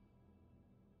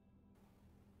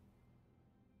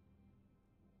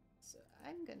 So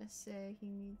I'm gonna say he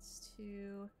needs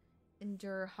to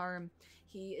endure harm.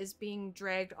 He is being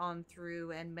dragged on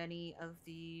through, and many of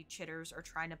the chitters are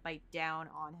trying to bite down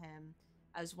on him,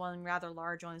 as one rather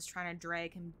large one is trying to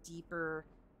drag him deeper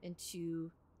into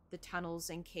the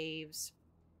tunnels and caves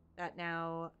that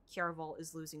now Kjærvoll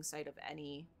is losing sight of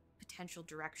any potential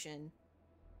direction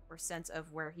or sense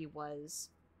of where he was.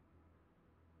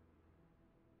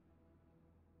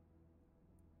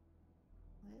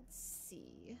 Let's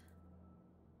see.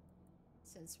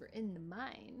 Since we're in the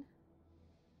mine,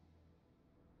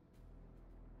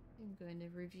 I'm going to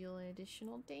reveal an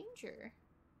additional danger.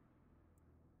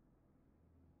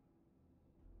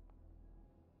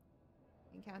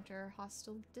 Encounter a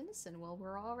hostile denizen. Well,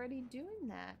 we're already doing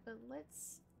that, but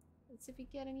let's see if we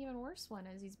get an even worse one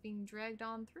as he's being dragged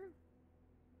on through.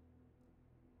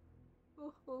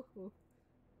 Ooh, hoo, hoo.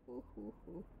 Ooh, hoo,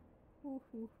 hoo. Ooh,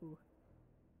 hoo, hoo.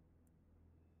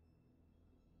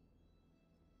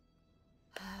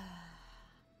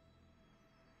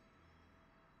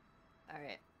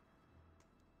 Alright.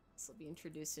 This will be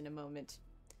introduced in a moment.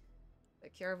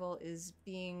 But Kjærvoll is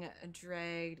being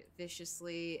dragged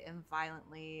viciously and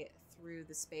violently through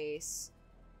the space,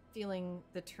 feeling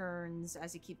the turns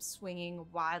as he keeps swinging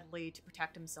wildly to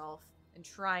protect himself and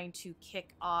trying to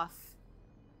kick off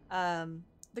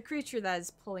the creature that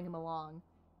is pulling him along.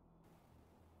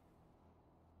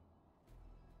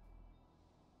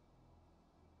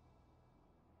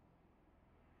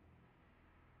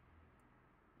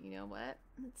 You know what?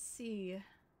 Let's see.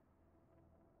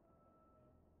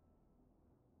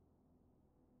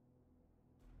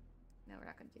 No, we're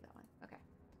not going to do that one. Okay.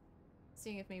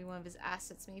 Seeing if maybe one of his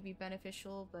assets may be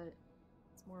beneficial, but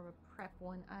it's more of a prep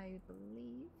one, I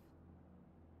believe.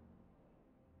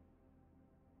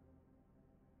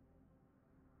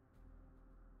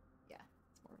 Yeah,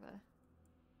 it's more of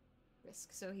a risk.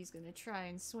 So he's going to try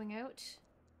and swing out.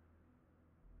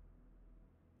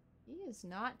 He is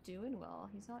not doing well.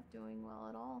 He's not doing well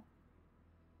at all.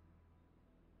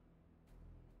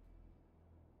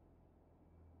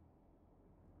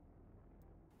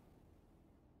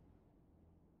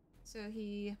 So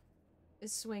he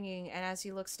is swinging, and as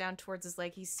he looks down towards his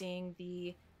leg, he's seeing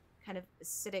the kind of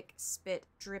acidic spit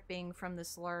dripping from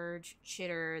this large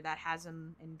chitter that has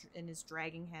him and is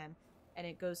dragging him, and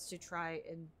it goes to try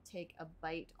and take a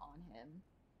bite on him.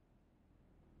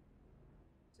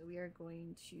 So we are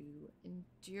going to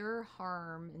endure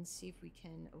harm and see if we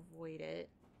can avoid it.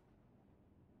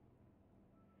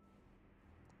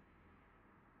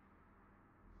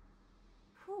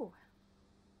 Whew.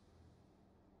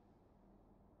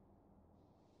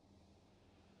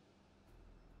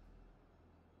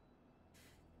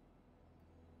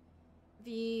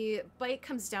 The bite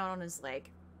comes down on his leg,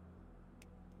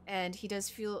 and he does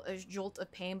feel a jolt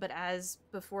of pain, but as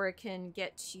before it can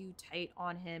get too tight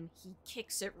on him, he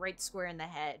kicks it right square in the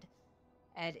head,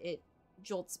 and it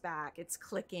jolts back. It's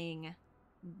clicking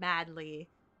madly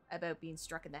about being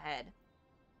struck in the head.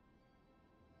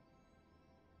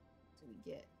 So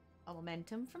we get a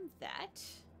momentum from that,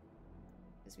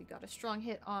 because we got a strong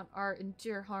hit on our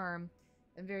endure harm,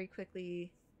 and very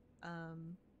quickly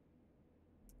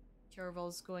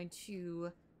Caravel's going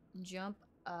to jump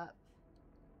up.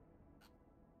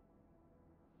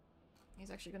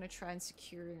 He's actually going to try and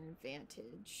secure an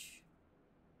advantage.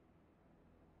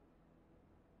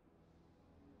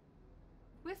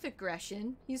 With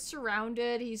aggression. He's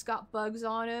surrounded. He's got bugs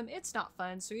on him. It's not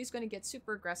fun, so he's going to get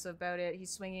super aggressive about it.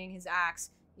 He's swinging his axe.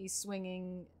 He's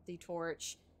swinging the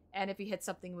torch. And if he hits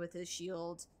something with his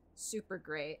shield, super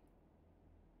great.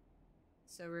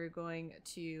 So we're going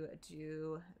to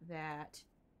do that.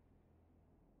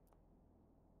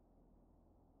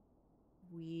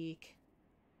 Weak.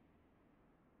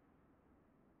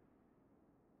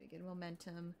 We get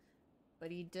momentum. But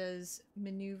he does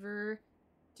maneuver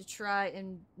to try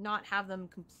and not have them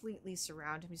completely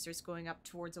surround him. He starts going up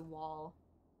towards a wall.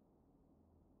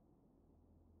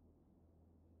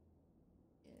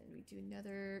 And we do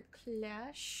another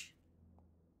clash.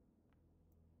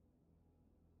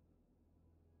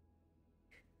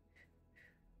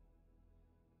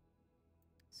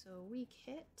 So weak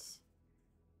hit.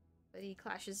 But he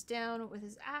clashes down with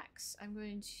his axe. I'm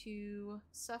going to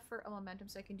suffer a momentum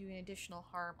so I can do an additional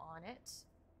harm on it.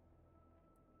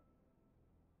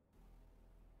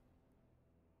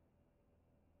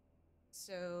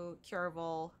 So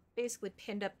Caravel basically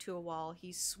pinned up to a wall.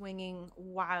 He's swinging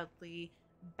wildly,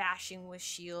 bashing with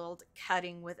shield,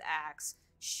 cutting with axe,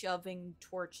 shoving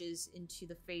torches into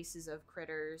the faces of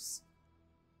critters.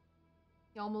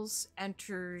 He almost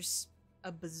enters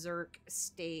a berserk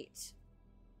state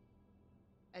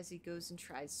as he goes and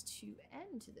tries to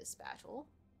end this battle,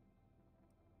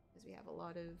 because we have a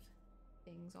lot of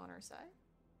things on our side.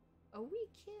 Oh, we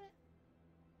can't.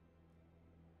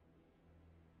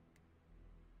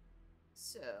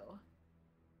 So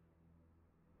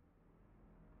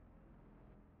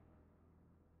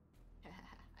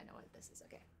I know what this is.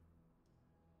 Okay.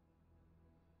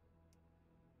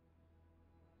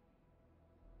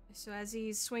 So as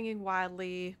he's swinging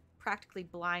wildly, practically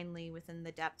blindly within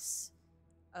the depths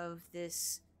of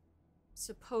this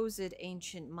supposed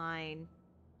ancient mine,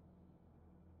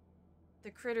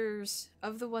 the critters,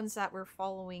 of the ones that were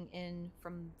following in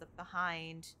from the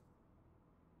behind,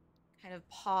 kind of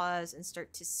pause and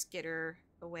start to skitter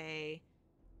away,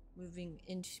 moving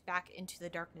back into the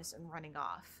darkness and running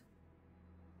off.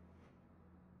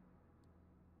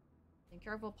 And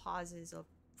Caravel pauses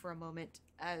for a moment,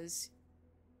 as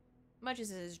much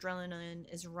as his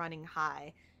adrenaline is running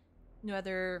high. No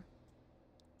other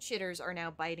chitters are now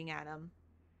biting at him.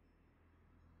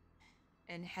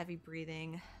 And heavy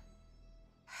breathing.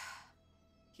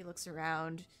 He looks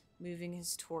around, moving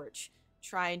his torch,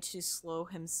 trying to slow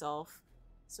himself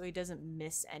so he doesn't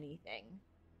miss anything.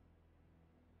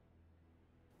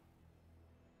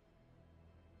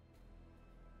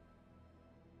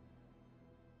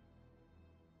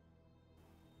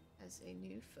 As a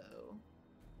new foe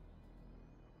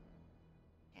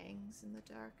hangs in the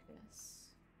darkness.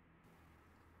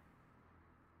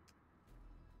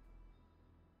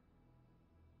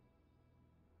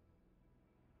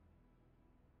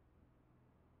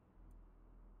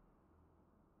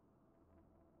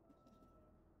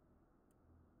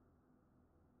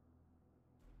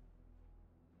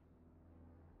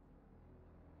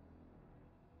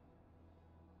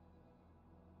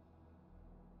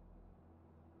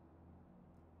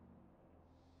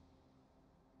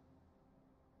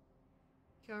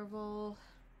 Purvel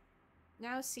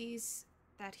now sees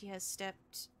that he has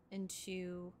stepped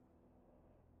into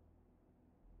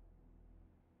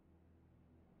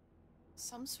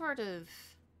some sort of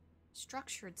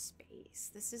structured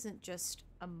space. This isn't just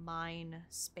a mine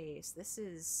space.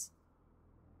 There's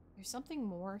something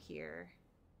more here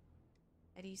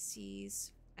that he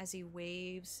sees as he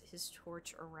waves his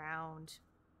torch around.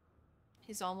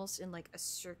 He's almost in like a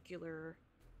circular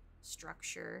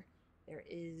structure. There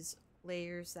is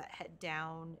layers that head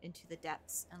down into the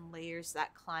depths and layers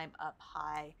that climb up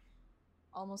high,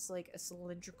 almost like a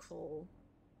cylindrical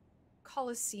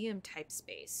Colosseum type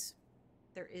space.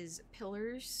 There is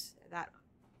pillars that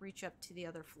reach up to the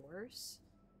other floors,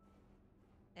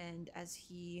 and as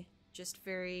he just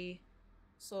very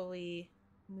slowly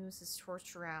moves his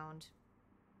torch around,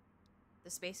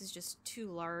 the space is just too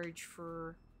large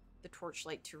for the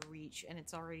torchlight to reach, and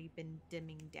it's already been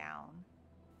dimming down.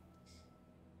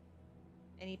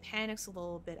 And he panics a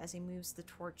little bit as he moves the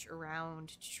torch around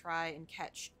to try and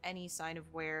catch any sign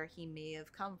of where he may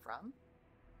have come from.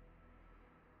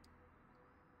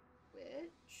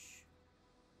 Which...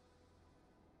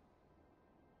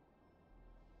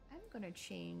 I'm gonna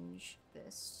change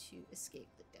this to escape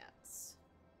the depths.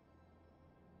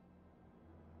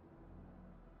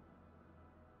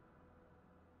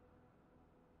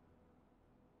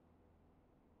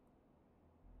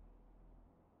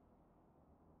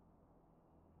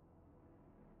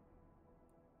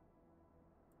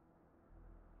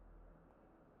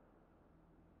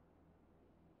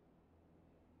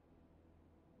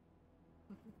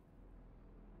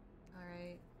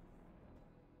 Alright.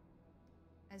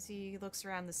 As he looks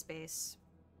around the space,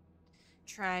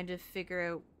 trying to figure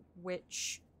out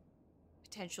which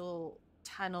potential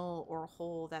tunnel or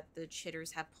hole that the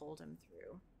chitters have pulled him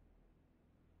through.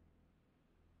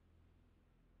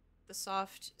 The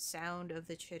soft sound of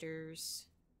the chitters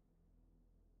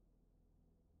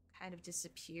kind of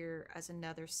disappear as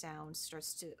another sound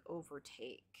starts to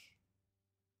overtake.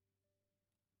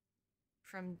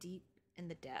 From deep in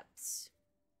the depths,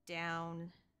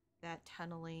 down that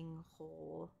tunneling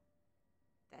hole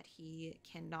that he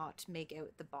cannot make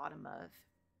out the bottom of,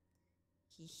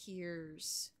 he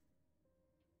hears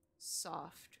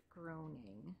soft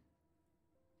groaning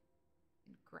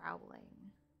and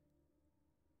growling.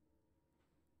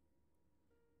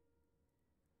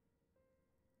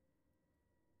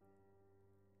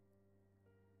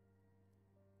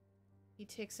 He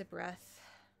takes a breath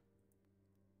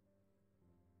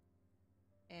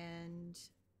and,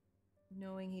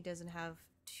 knowing he doesn't have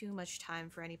too much time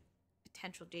for any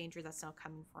potential danger that's now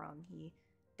coming from, he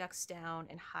ducks down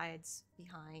and hides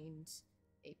behind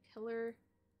a pillar,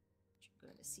 which I'm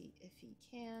going to see if he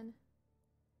can.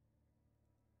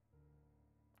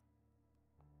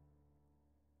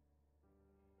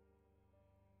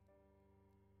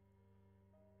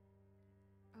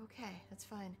 Okay, that's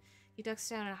fine. He ducks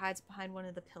down and hides behind one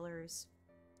of the pillars,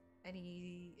 and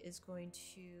he is going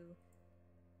to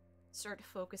start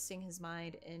focusing his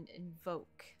mind and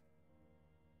invoke.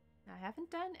 Now, I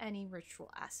haven't done any ritual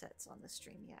assets on the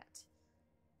stream yet.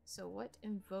 So what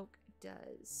invoke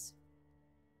does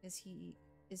is he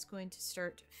is going to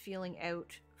start feeling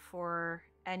out for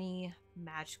any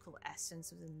magical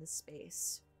essence within the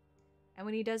space. And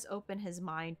when he does open his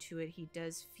mind to it, he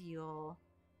does feel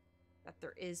that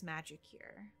there is magic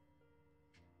here.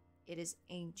 It is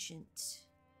ancient.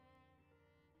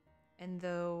 And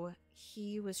though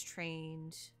he was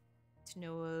trained to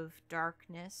know of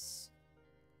darkness,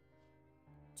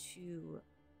 to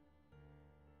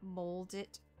mold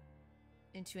it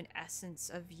into an essence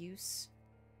of use,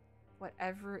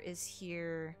 whatever is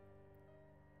here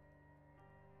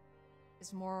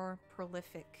is more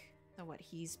prolific than what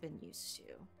he's been used to.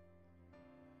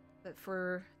 But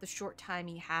for the short time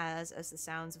he has, as the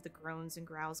sounds of the groans and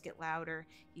growls get louder,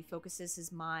 he focuses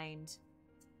his mind,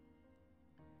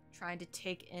 trying to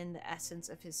take in the essence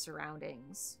of his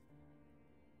surroundings.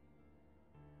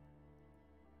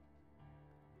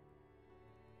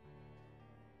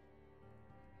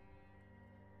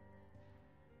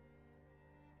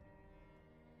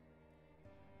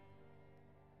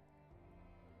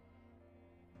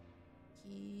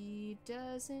 He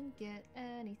doesn't get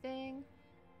anything.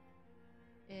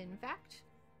 In fact,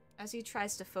 as he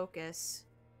tries to focus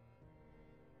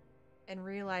and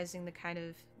realizing the kind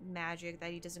of magic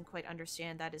that he doesn't quite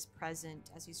understand that is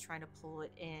present as he's trying to pull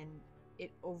it in,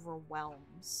 it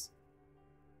overwhelms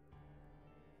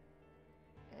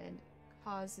and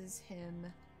causes him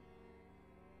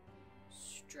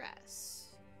stress.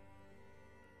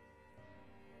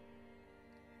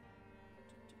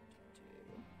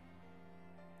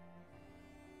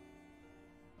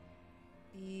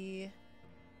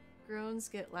 screams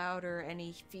get louder, and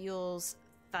he feels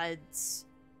thuds.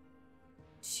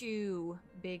 2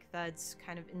 big thuds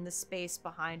kind of in the space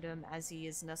behind him as he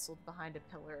is nestled behind a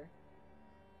pillar.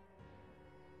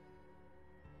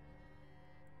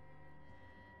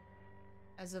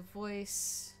 As a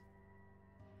voice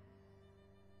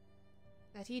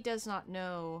that he does not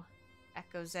know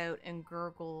echoes out and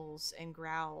gurgles and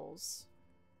growls.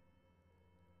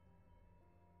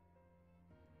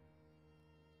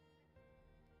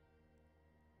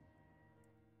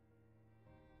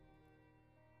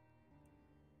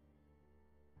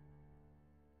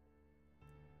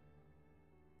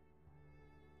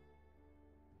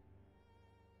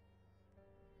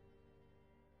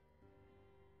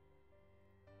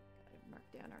 Gotta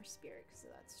mark down our spirit because of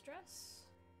that stress.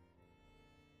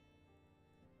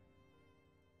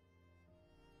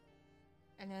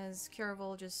 And as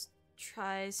Caravel just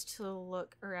tries to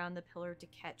look around the pillar to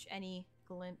catch any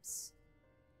glimpse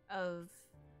of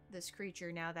this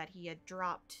creature now that he had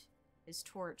dropped his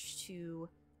torch to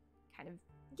kind of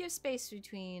give space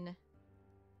between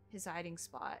his hiding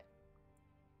spot,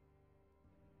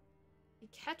 he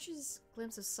catches a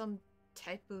glimpse of some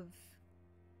type of...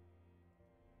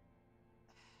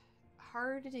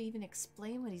 hard to even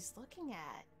explain what he's looking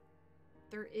at.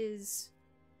 There is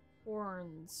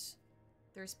horns.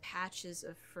 There's patches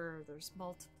of fur, there's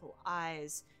multiple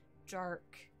eyes,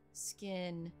 dark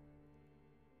skin,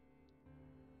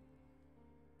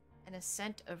 and a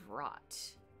scent of rot.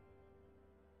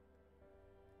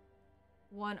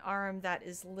 One arm that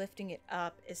is lifting it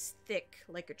up is thick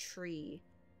like a tree,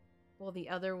 while the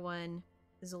other one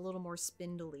is a little more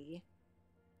spindly.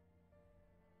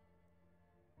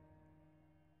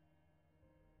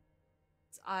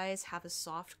 Its eyes have a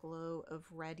soft glow of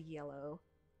red-yellow.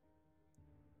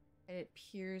 And it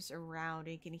peers around,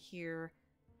 and you can hear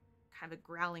kind of a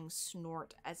growling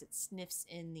snort as it sniffs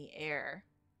in the air.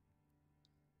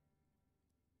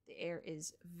 The air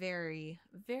is very,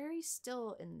 very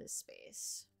still in this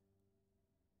space.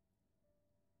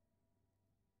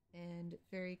 And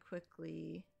very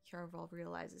quickly, Kjarval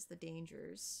realizes the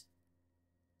dangers.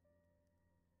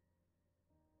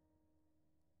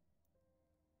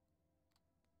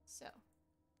 So...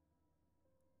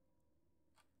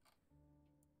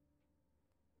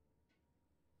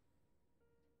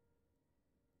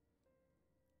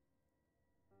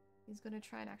 he's gonna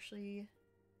try and actually...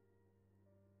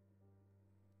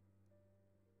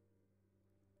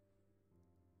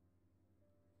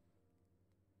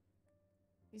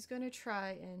 he's gonna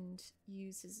try and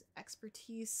use his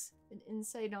expertise in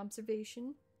insight and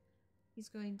observation. He's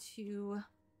going to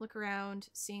look around,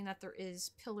 seeing that there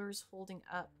is pillars holding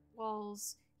up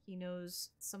walls. He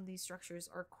knows some of these structures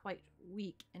are quite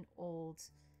weak and old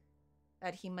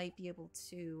that he might be able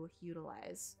to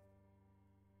utilize.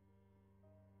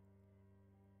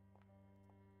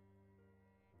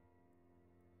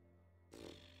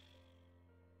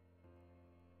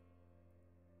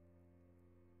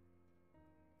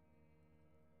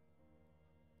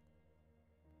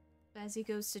 As he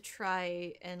goes to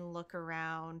try and look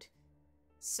around,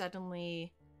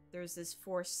 suddenly there's this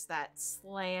force that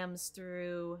slams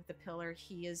through the pillar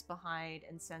he is behind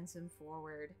and sends him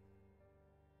forward.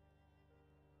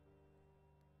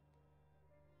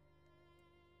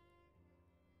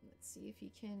 Let's see if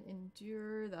he can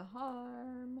endure the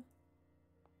harm.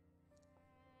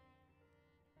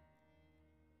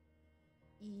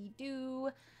 He do.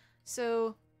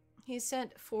 So he's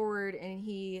sent forward and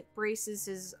he braces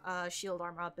his shield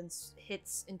arm up and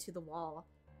hits into the wall.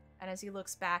 And as he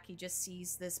looks back, he just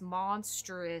sees this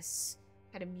monstrous,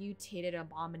 kind of mutated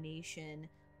abomination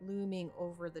looming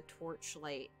over the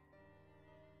torchlight.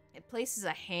 It places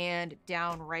a hand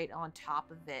down right on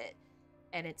top of it,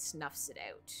 and it snuffs it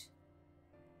out.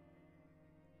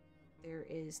 There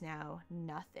is now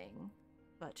nothing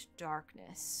but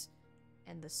darkness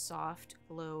and the soft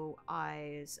glow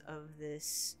eyes of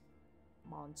this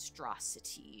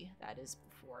monstrosity that is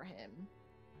before him.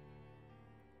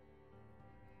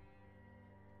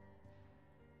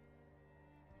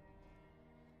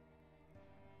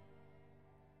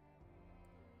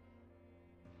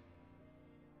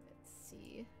 Let's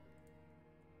see.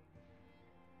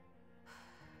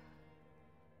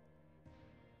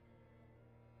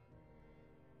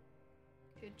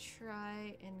 Could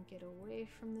try and get away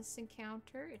from this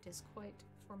encounter. It is quite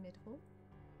formidable.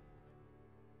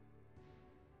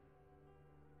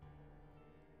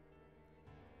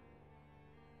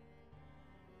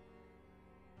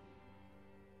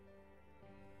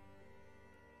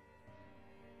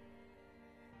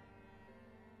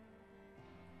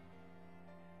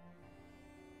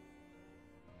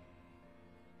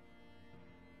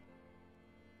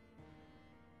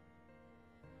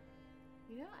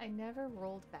 Yeah, I never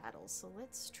rolled battles, so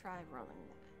let's try rolling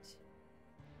that.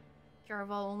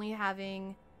 Caraval only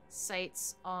having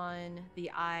sights on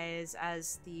the eyes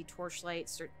as the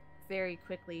torchlight very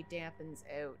quickly dampens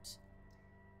out.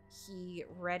 He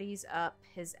readies up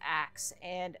his axe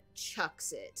and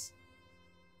chucks it.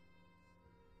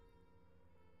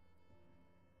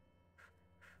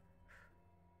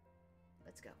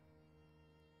 Let's go.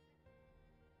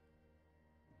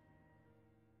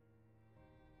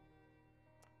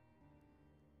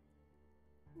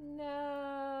 No.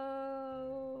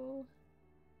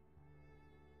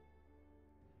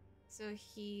 So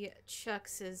he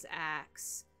chucks his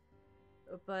axe,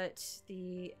 but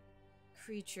the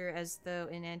creature, as though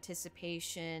in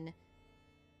anticipation,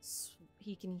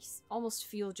 he can almost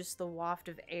feel just the waft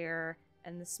of air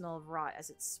and the smell of rot as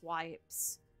it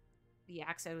swipes the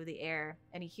axe out of the air,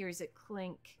 and he hears it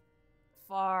clink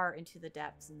far into the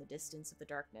depths and the distance of the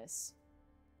darkness.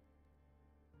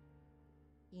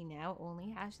 He now only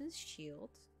has his shield,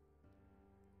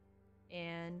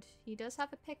 and he does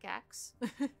have a pickaxe.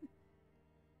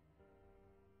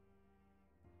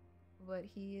 But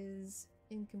he is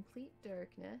in complete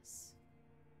darkness.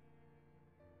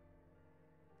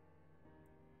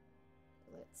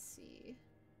 Let's see.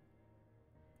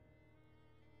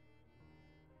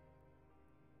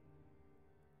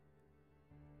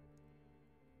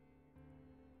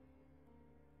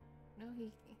 No,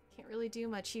 he can't really do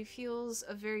much. He feels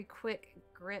a very quick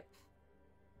grip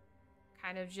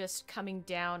kind of just coming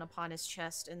down upon his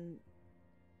chest, and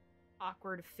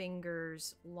awkward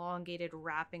fingers, elongated,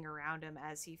 wrapping around him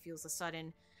as he feels a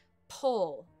sudden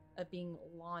pull of being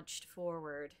launched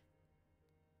forward.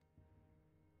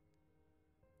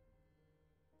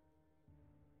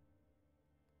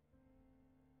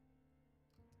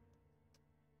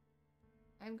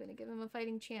 I'm going to give him a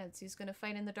fighting chance. He's going to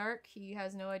fight in the dark. He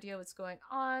has no idea what's going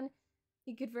on.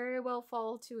 He could very well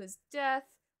fall to his death.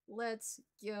 Let's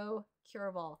go,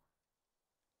 Curaval.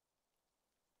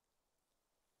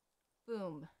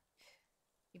 Boom.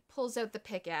 He pulls out the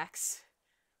pickaxe,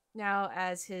 now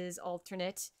as his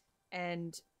alternate,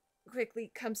 and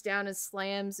quickly comes down and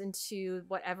slams into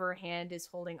whatever hand is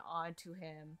holding on to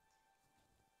him.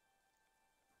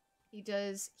 He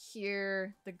does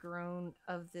hear the groan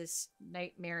of this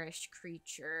nightmarish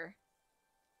creature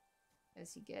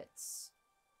as he gets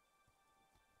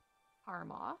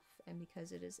harm off, and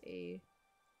because it is a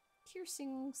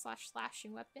piercing /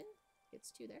 slashing weapon,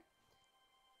 gets 2 there.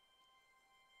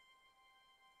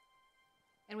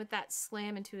 And with that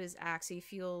slam into his axe, he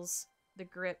feels the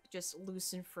grip just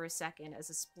loosen for a second as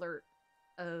a splurt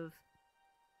of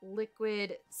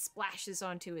liquid splashes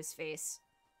onto his face.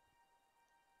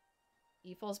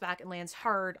 He falls back and lands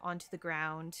hard onto the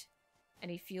ground,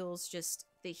 and he feels just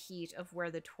the heat of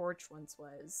where the torch once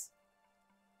was.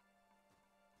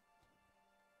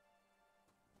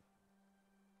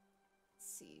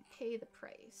 Let's see, pay the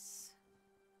price.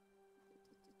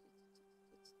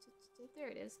 There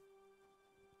it is.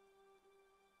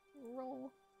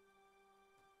 Roll.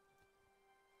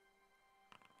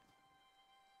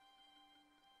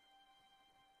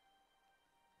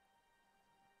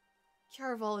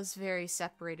 Caraval is very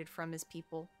separated from his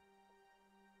people.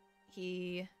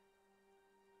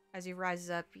 As he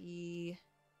rises up, he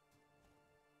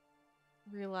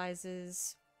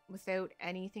realizes without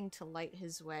anything to light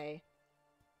his way,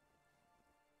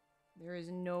 there is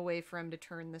no way for him to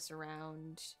turn this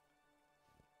around.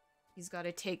 He's got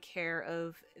to take care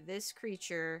of this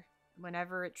creature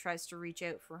whenever it tries to reach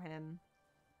out for him,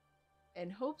 in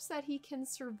hopes that he can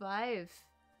survive.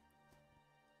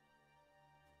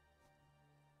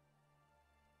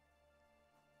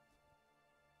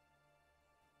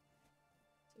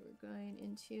 So we're going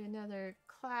into another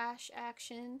clash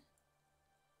action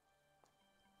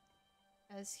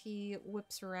as he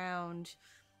whips around,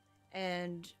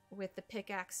 and with the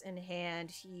pickaxe in hand,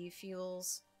 he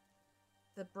feels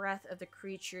the breath of the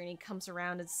creature, and he comes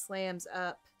around and slams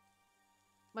up,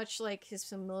 much like his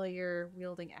familiar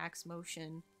wielding axe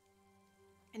motion.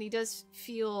 And he does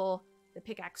feel the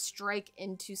pickaxe strike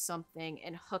into something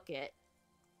and hook it.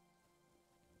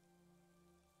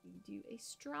 You do a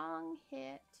strong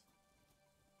hit.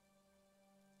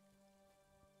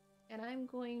 And I'm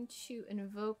going to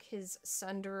invoke his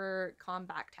Sunderer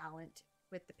combat talent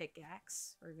with the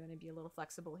pickaxe. We're going to be a little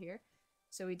flexible here.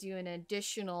 So we do an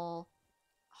additional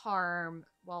harm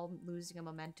while losing a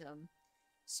momentum.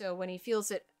 So when he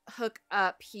feels it hook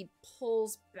up, he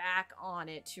pulls back on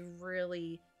it to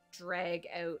really drag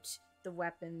out the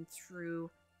weapon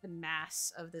through the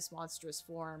mass of this monstrous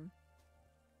form.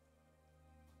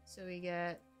 So we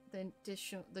get the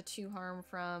 2 harm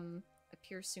from a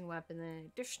piercing weapon and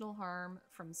additional harm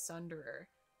from Sunderer,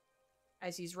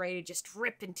 as he's ready to just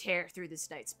rip and tear through this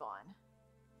night spawn.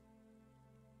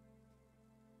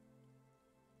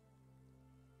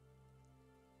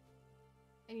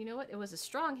 And you know what? It was a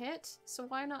strong hit, so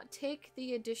why not take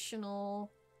the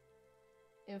additional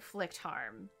inflict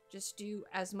harm? Just do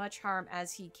as much harm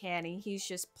as he can, and he's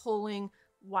just pulling,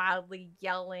 wildly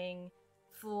yelling,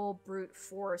 full brute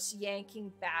force,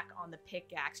 yanking back on the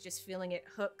pickaxe, just feeling it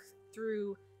hook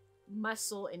through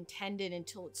muscle and tendon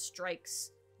until it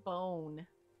strikes bone.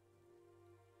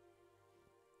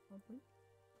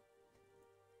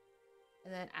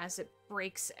 And then as it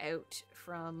breaks out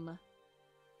from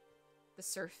the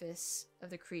surface of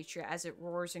the creature, as it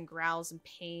roars and growls in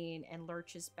pain and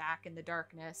lurches back in the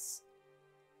darkness,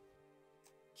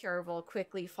 Caravel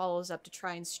quickly follows up to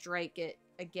try and strike it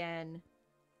again,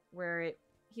 where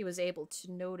he was able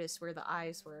to notice where the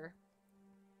eyes were.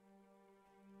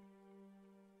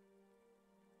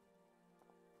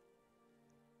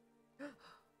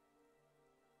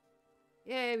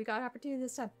 Yay, we got opportunity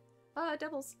this time.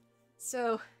 Doubles.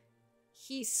 So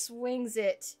he swings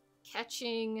it,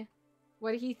 catching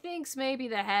what he thinks may be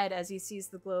the head as he sees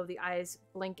the glow of the eyes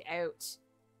blink out.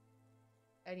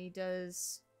 And he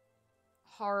does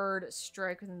hard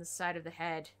strike within the side of the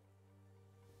head.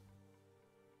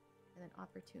 And then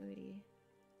opportunity.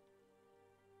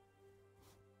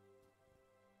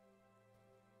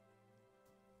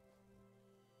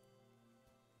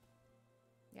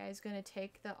 Yeah, he's gonna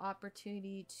take the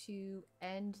opportunity to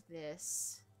end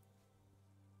this.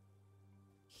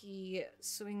 He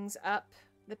swings up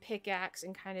the pickaxe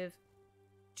and kind of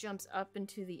jumps up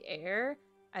into the air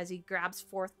as he grabs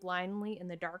forth blindly in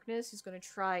the darkness. He's going to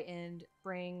try and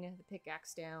bring the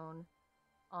pickaxe down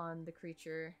on the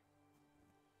creature.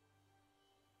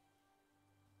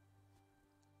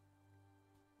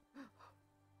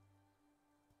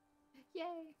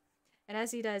 Yay! And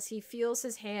as he does, he feels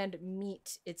his hand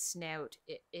meet its snout.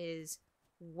 It is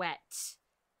wet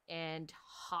and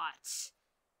hot,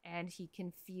 and he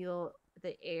can feel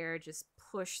the air just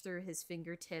push through his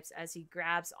fingertips as he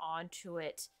grabs onto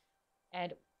it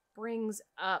and brings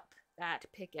up that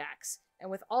pickaxe. And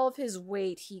with all of his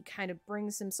weight, he kind of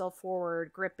brings himself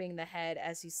forward, gripping the head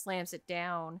as he slams it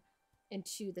down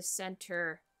into the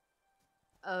center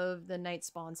of the night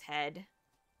spawn's head.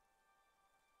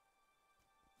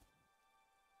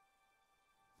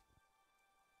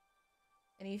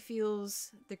 And he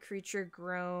feels the creature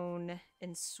groan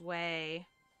and sway.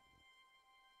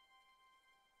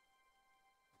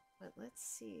 But let's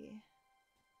see.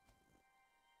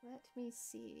 Let me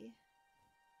see.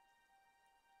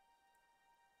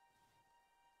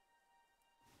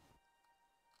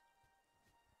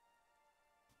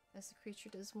 As the creature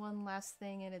does one last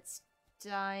thing in its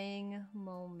dying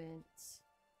moment.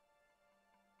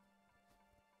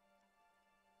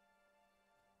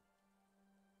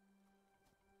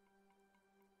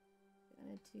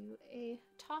 Gonna do a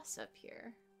toss-up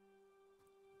here.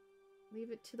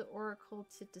 Leave it to the Oracle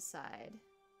to decide.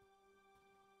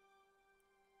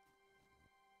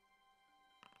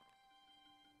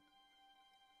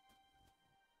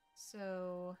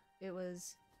 So it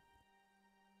was,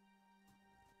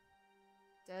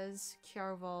 does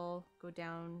Caravel go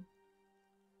down,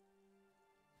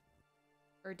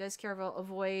 or does Caravel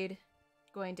avoid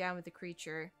going down with the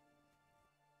creature?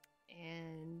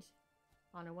 And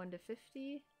on a 1 to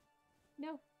 50,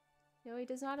 no, he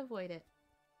does not avoid it.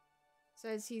 So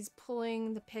as he's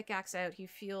pulling the pickaxe out, he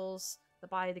feels the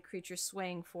body of the creature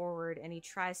swaying forward, and he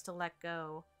tries to let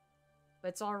go. But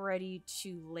it's already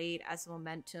too late as the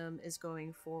momentum is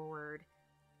going forward.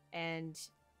 And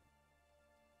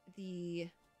the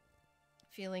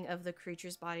feeling of the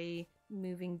creature's body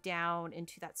moving down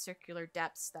into that circular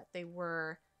depths that they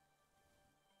were.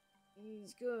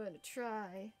 He's going to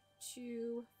try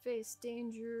to face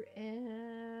danger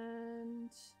and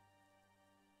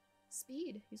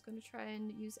speed. He's going to try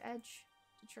and use edge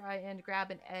to try and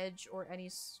grab an edge or any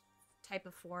type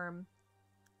of form.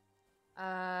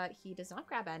 He does not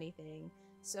grab anything.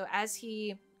 So as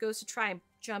he goes to try and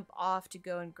jump off to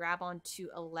go and grab onto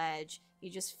a ledge, he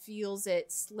just feels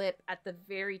it slip at the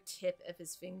very tip of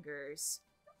his fingers.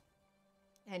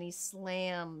 And he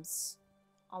slams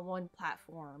on one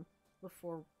platform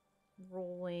before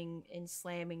rolling and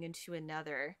slamming into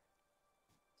another.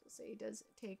 So say he does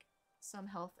take some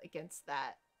health against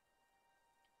that.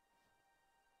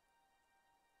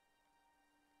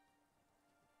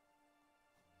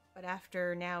 But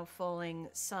after now falling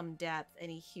some depth, and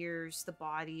he hears the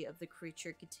body of the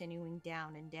creature continuing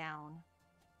down and down.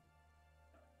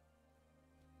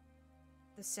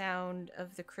 The sound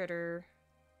of the critter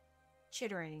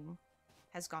chittering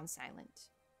has gone silent.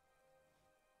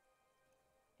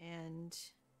 And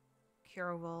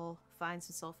Caravel finds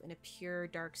himself in a pure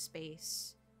dark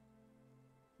space,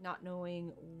 not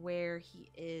knowing where he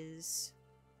is.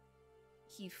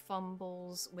 He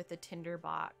fumbles with a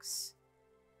tinderbox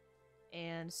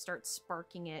and starts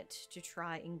sparking it to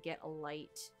try and get a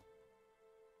light.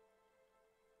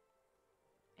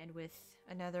 And with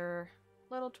another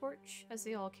little torch, as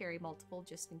they all carry multiple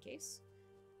just in case,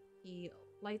 he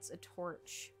lights a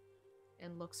torch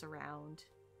and looks around.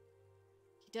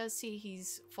 He does see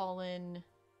he's fallen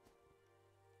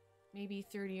maybe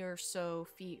 30 or so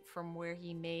feet from where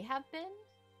he may have been.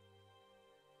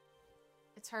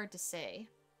 It's hard to say.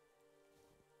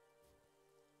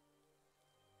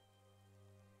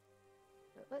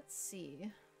 But let's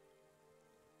see.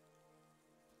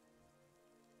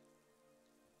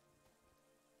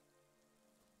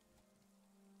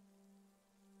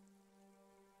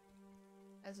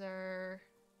 As our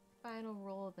final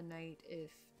roll of the night,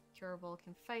 if Caravel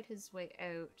can fight his way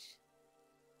out.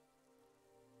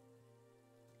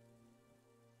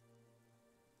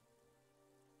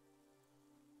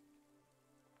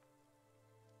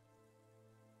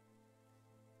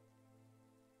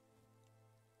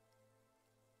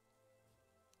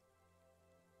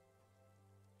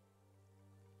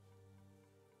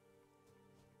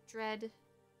 Dread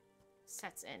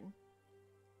sets in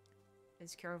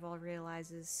as Caravel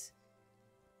realizes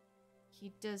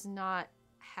he does not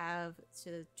have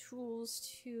the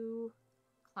tools to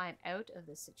climb out of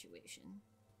this situation.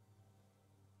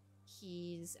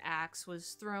 His axe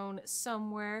was thrown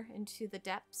somewhere into the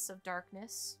depths of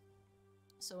darkness,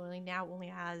 so he now only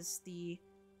has the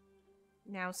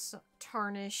now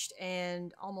tarnished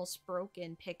and almost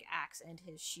broken pickaxe and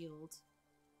his shield.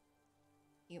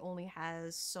 He only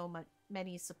has so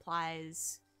many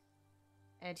supplies,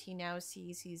 and he now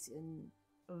sees he's in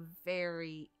a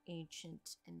very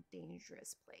ancient and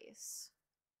dangerous place.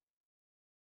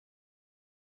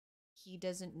 He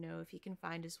doesn't know if he can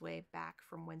find his way back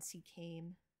from whence he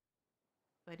came,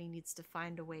 but he needs to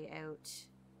find a way out.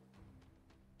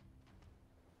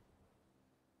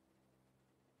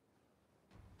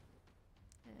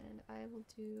 And I will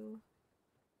do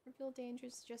reveal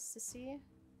dangers just to see.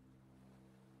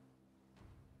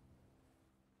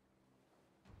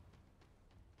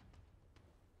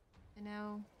 And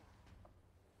now,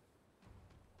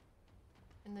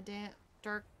 in the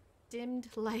dark, dimmed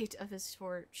light of his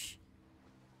torch,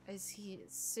 as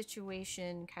his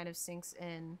situation kind of sinks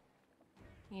in,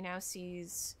 he now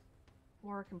sees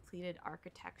more completed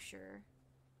architecture,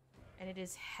 and it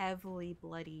is heavily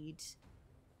bloodied.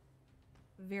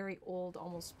 Very old,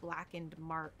 almost blackened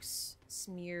marks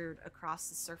smeared across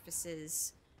the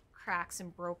surfaces, cracks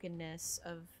and brokenness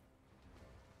of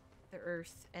the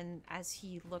earth. And as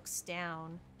he looks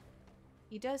down,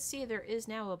 he does see there is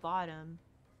now a bottom,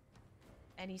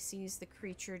 and he sees the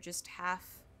creature just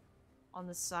half on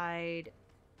the side.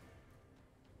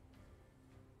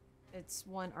 Its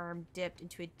one arm dipped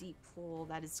into a deep pool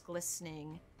that is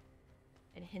glistening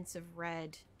and hints of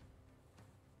red,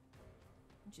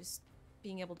 just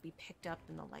being able to be picked up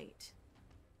in the light.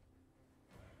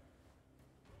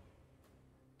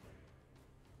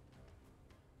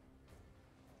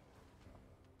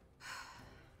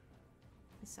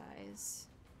 He sighs.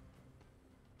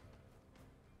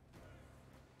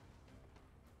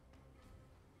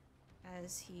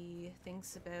 As he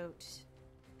thinks about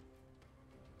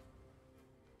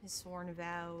his sworn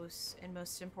vows, and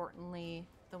most importantly,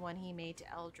 the one he made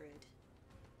to Eldred.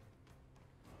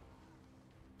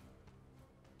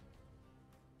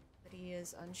 But he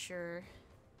is unsure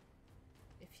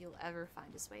if he'll ever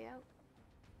find his way out.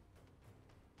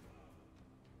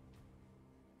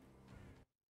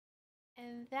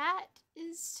 And that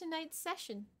is tonight's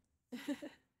session.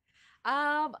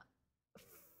 Fun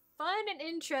and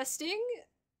interesting.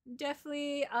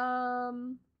 Definitely,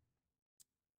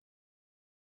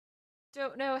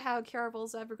 don't know how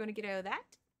Caravel's ever going to get out of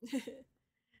that.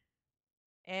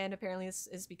 And apparently this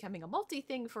is becoming a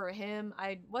multi-thing for him.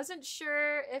 I wasn't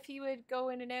sure if he would go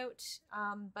in and out,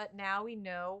 but now we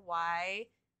know why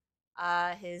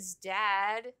his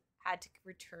dad had to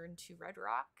return to Red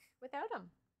Rock without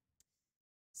him.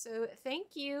 So thank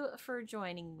you for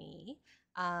joining me.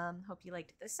 Hope you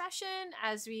liked this session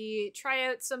as we try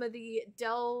out some of the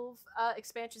Delve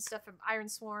expansion stuff from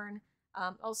Ironsworn.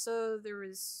 Also, there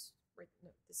was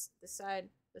this side,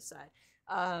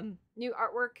 new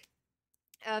artwork.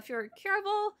 If you're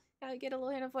Caravel, get a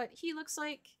little hint of what he looks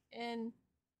like and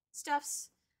stuffs.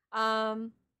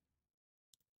 And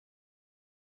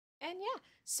yeah,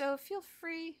 so feel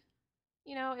free,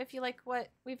 you know, if you like what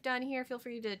we've done here, feel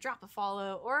free to drop a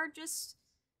follow or just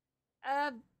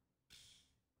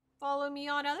Follow me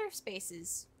on other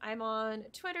spaces. I'm on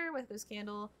Twitter with Ghost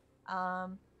Candle,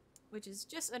 which is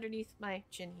just underneath my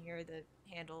chin here, the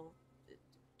handle, the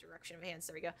direction of hands.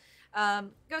 There we go.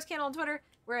 Ghost Candle on Twitter,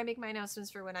 where I make my announcements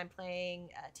for when I'm playing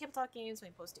tabletop games, when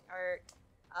I'm posting art,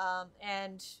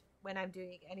 and when I'm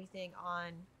doing anything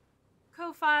on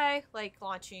Ko-Fi, like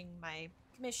launching my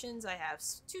commissions. I have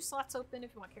 2 slots open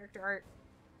if you want character art.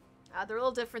 They're a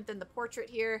little different than the portrait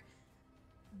here,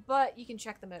 but you can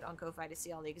check them out on Ko-Fi to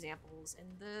see all the examples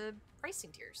and the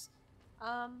pricing tiers.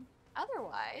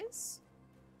 Otherwise,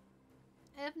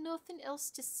 I have nothing else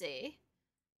to say.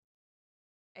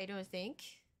 I don't think.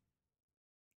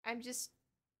 I'm just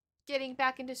getting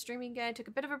back into streaming again. I took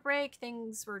a bit of a break.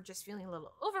 Things were just feeling a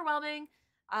little overwhelming.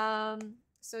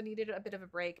 So needed a bit of a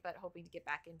break, but hoping to get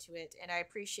back into it. And I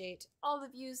appreciate all the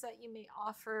views that you may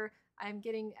offer. I'm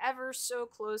getting ever so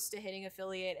close to hitting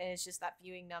affiliate, and it's just that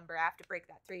viewing number. I have to break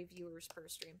that 3 viewers per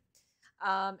stream.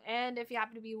 And if you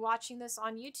happen to be watching this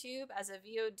on YouTube as a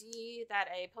VOD that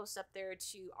I post up there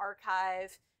to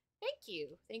archive, thank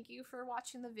you. Thank you for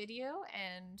watching the video.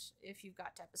 And if you've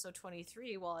got to episode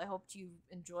 23, well, I hope you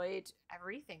enjoyed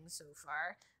everything so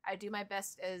far. I do my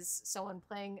best as someone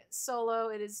playing solo.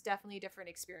 It is definitely a different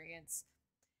experience.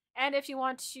 And if you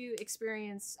want to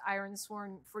experience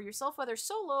Ironsworn for yourself, whether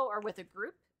solo or with a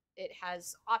group, it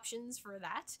has options for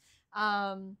that.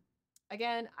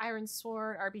 Again,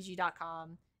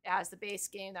 ironswornrpg.com. It has the base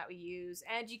game that we use,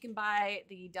 and you can buy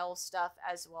the Dell stuff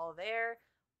as well there.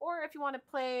 Or if you want to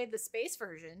play the space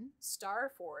version,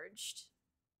 Starforged,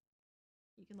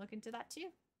 you can look into that too.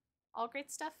 All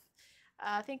great stuff.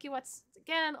 Thank you once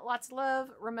again. Lots of love.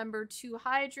 Remember to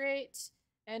hydrate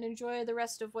and enjoy the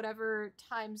rest of whatever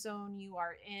time zone you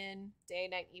are in, day,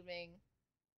 night, evening.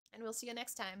 And we'll see you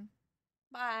next time.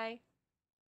 Bye.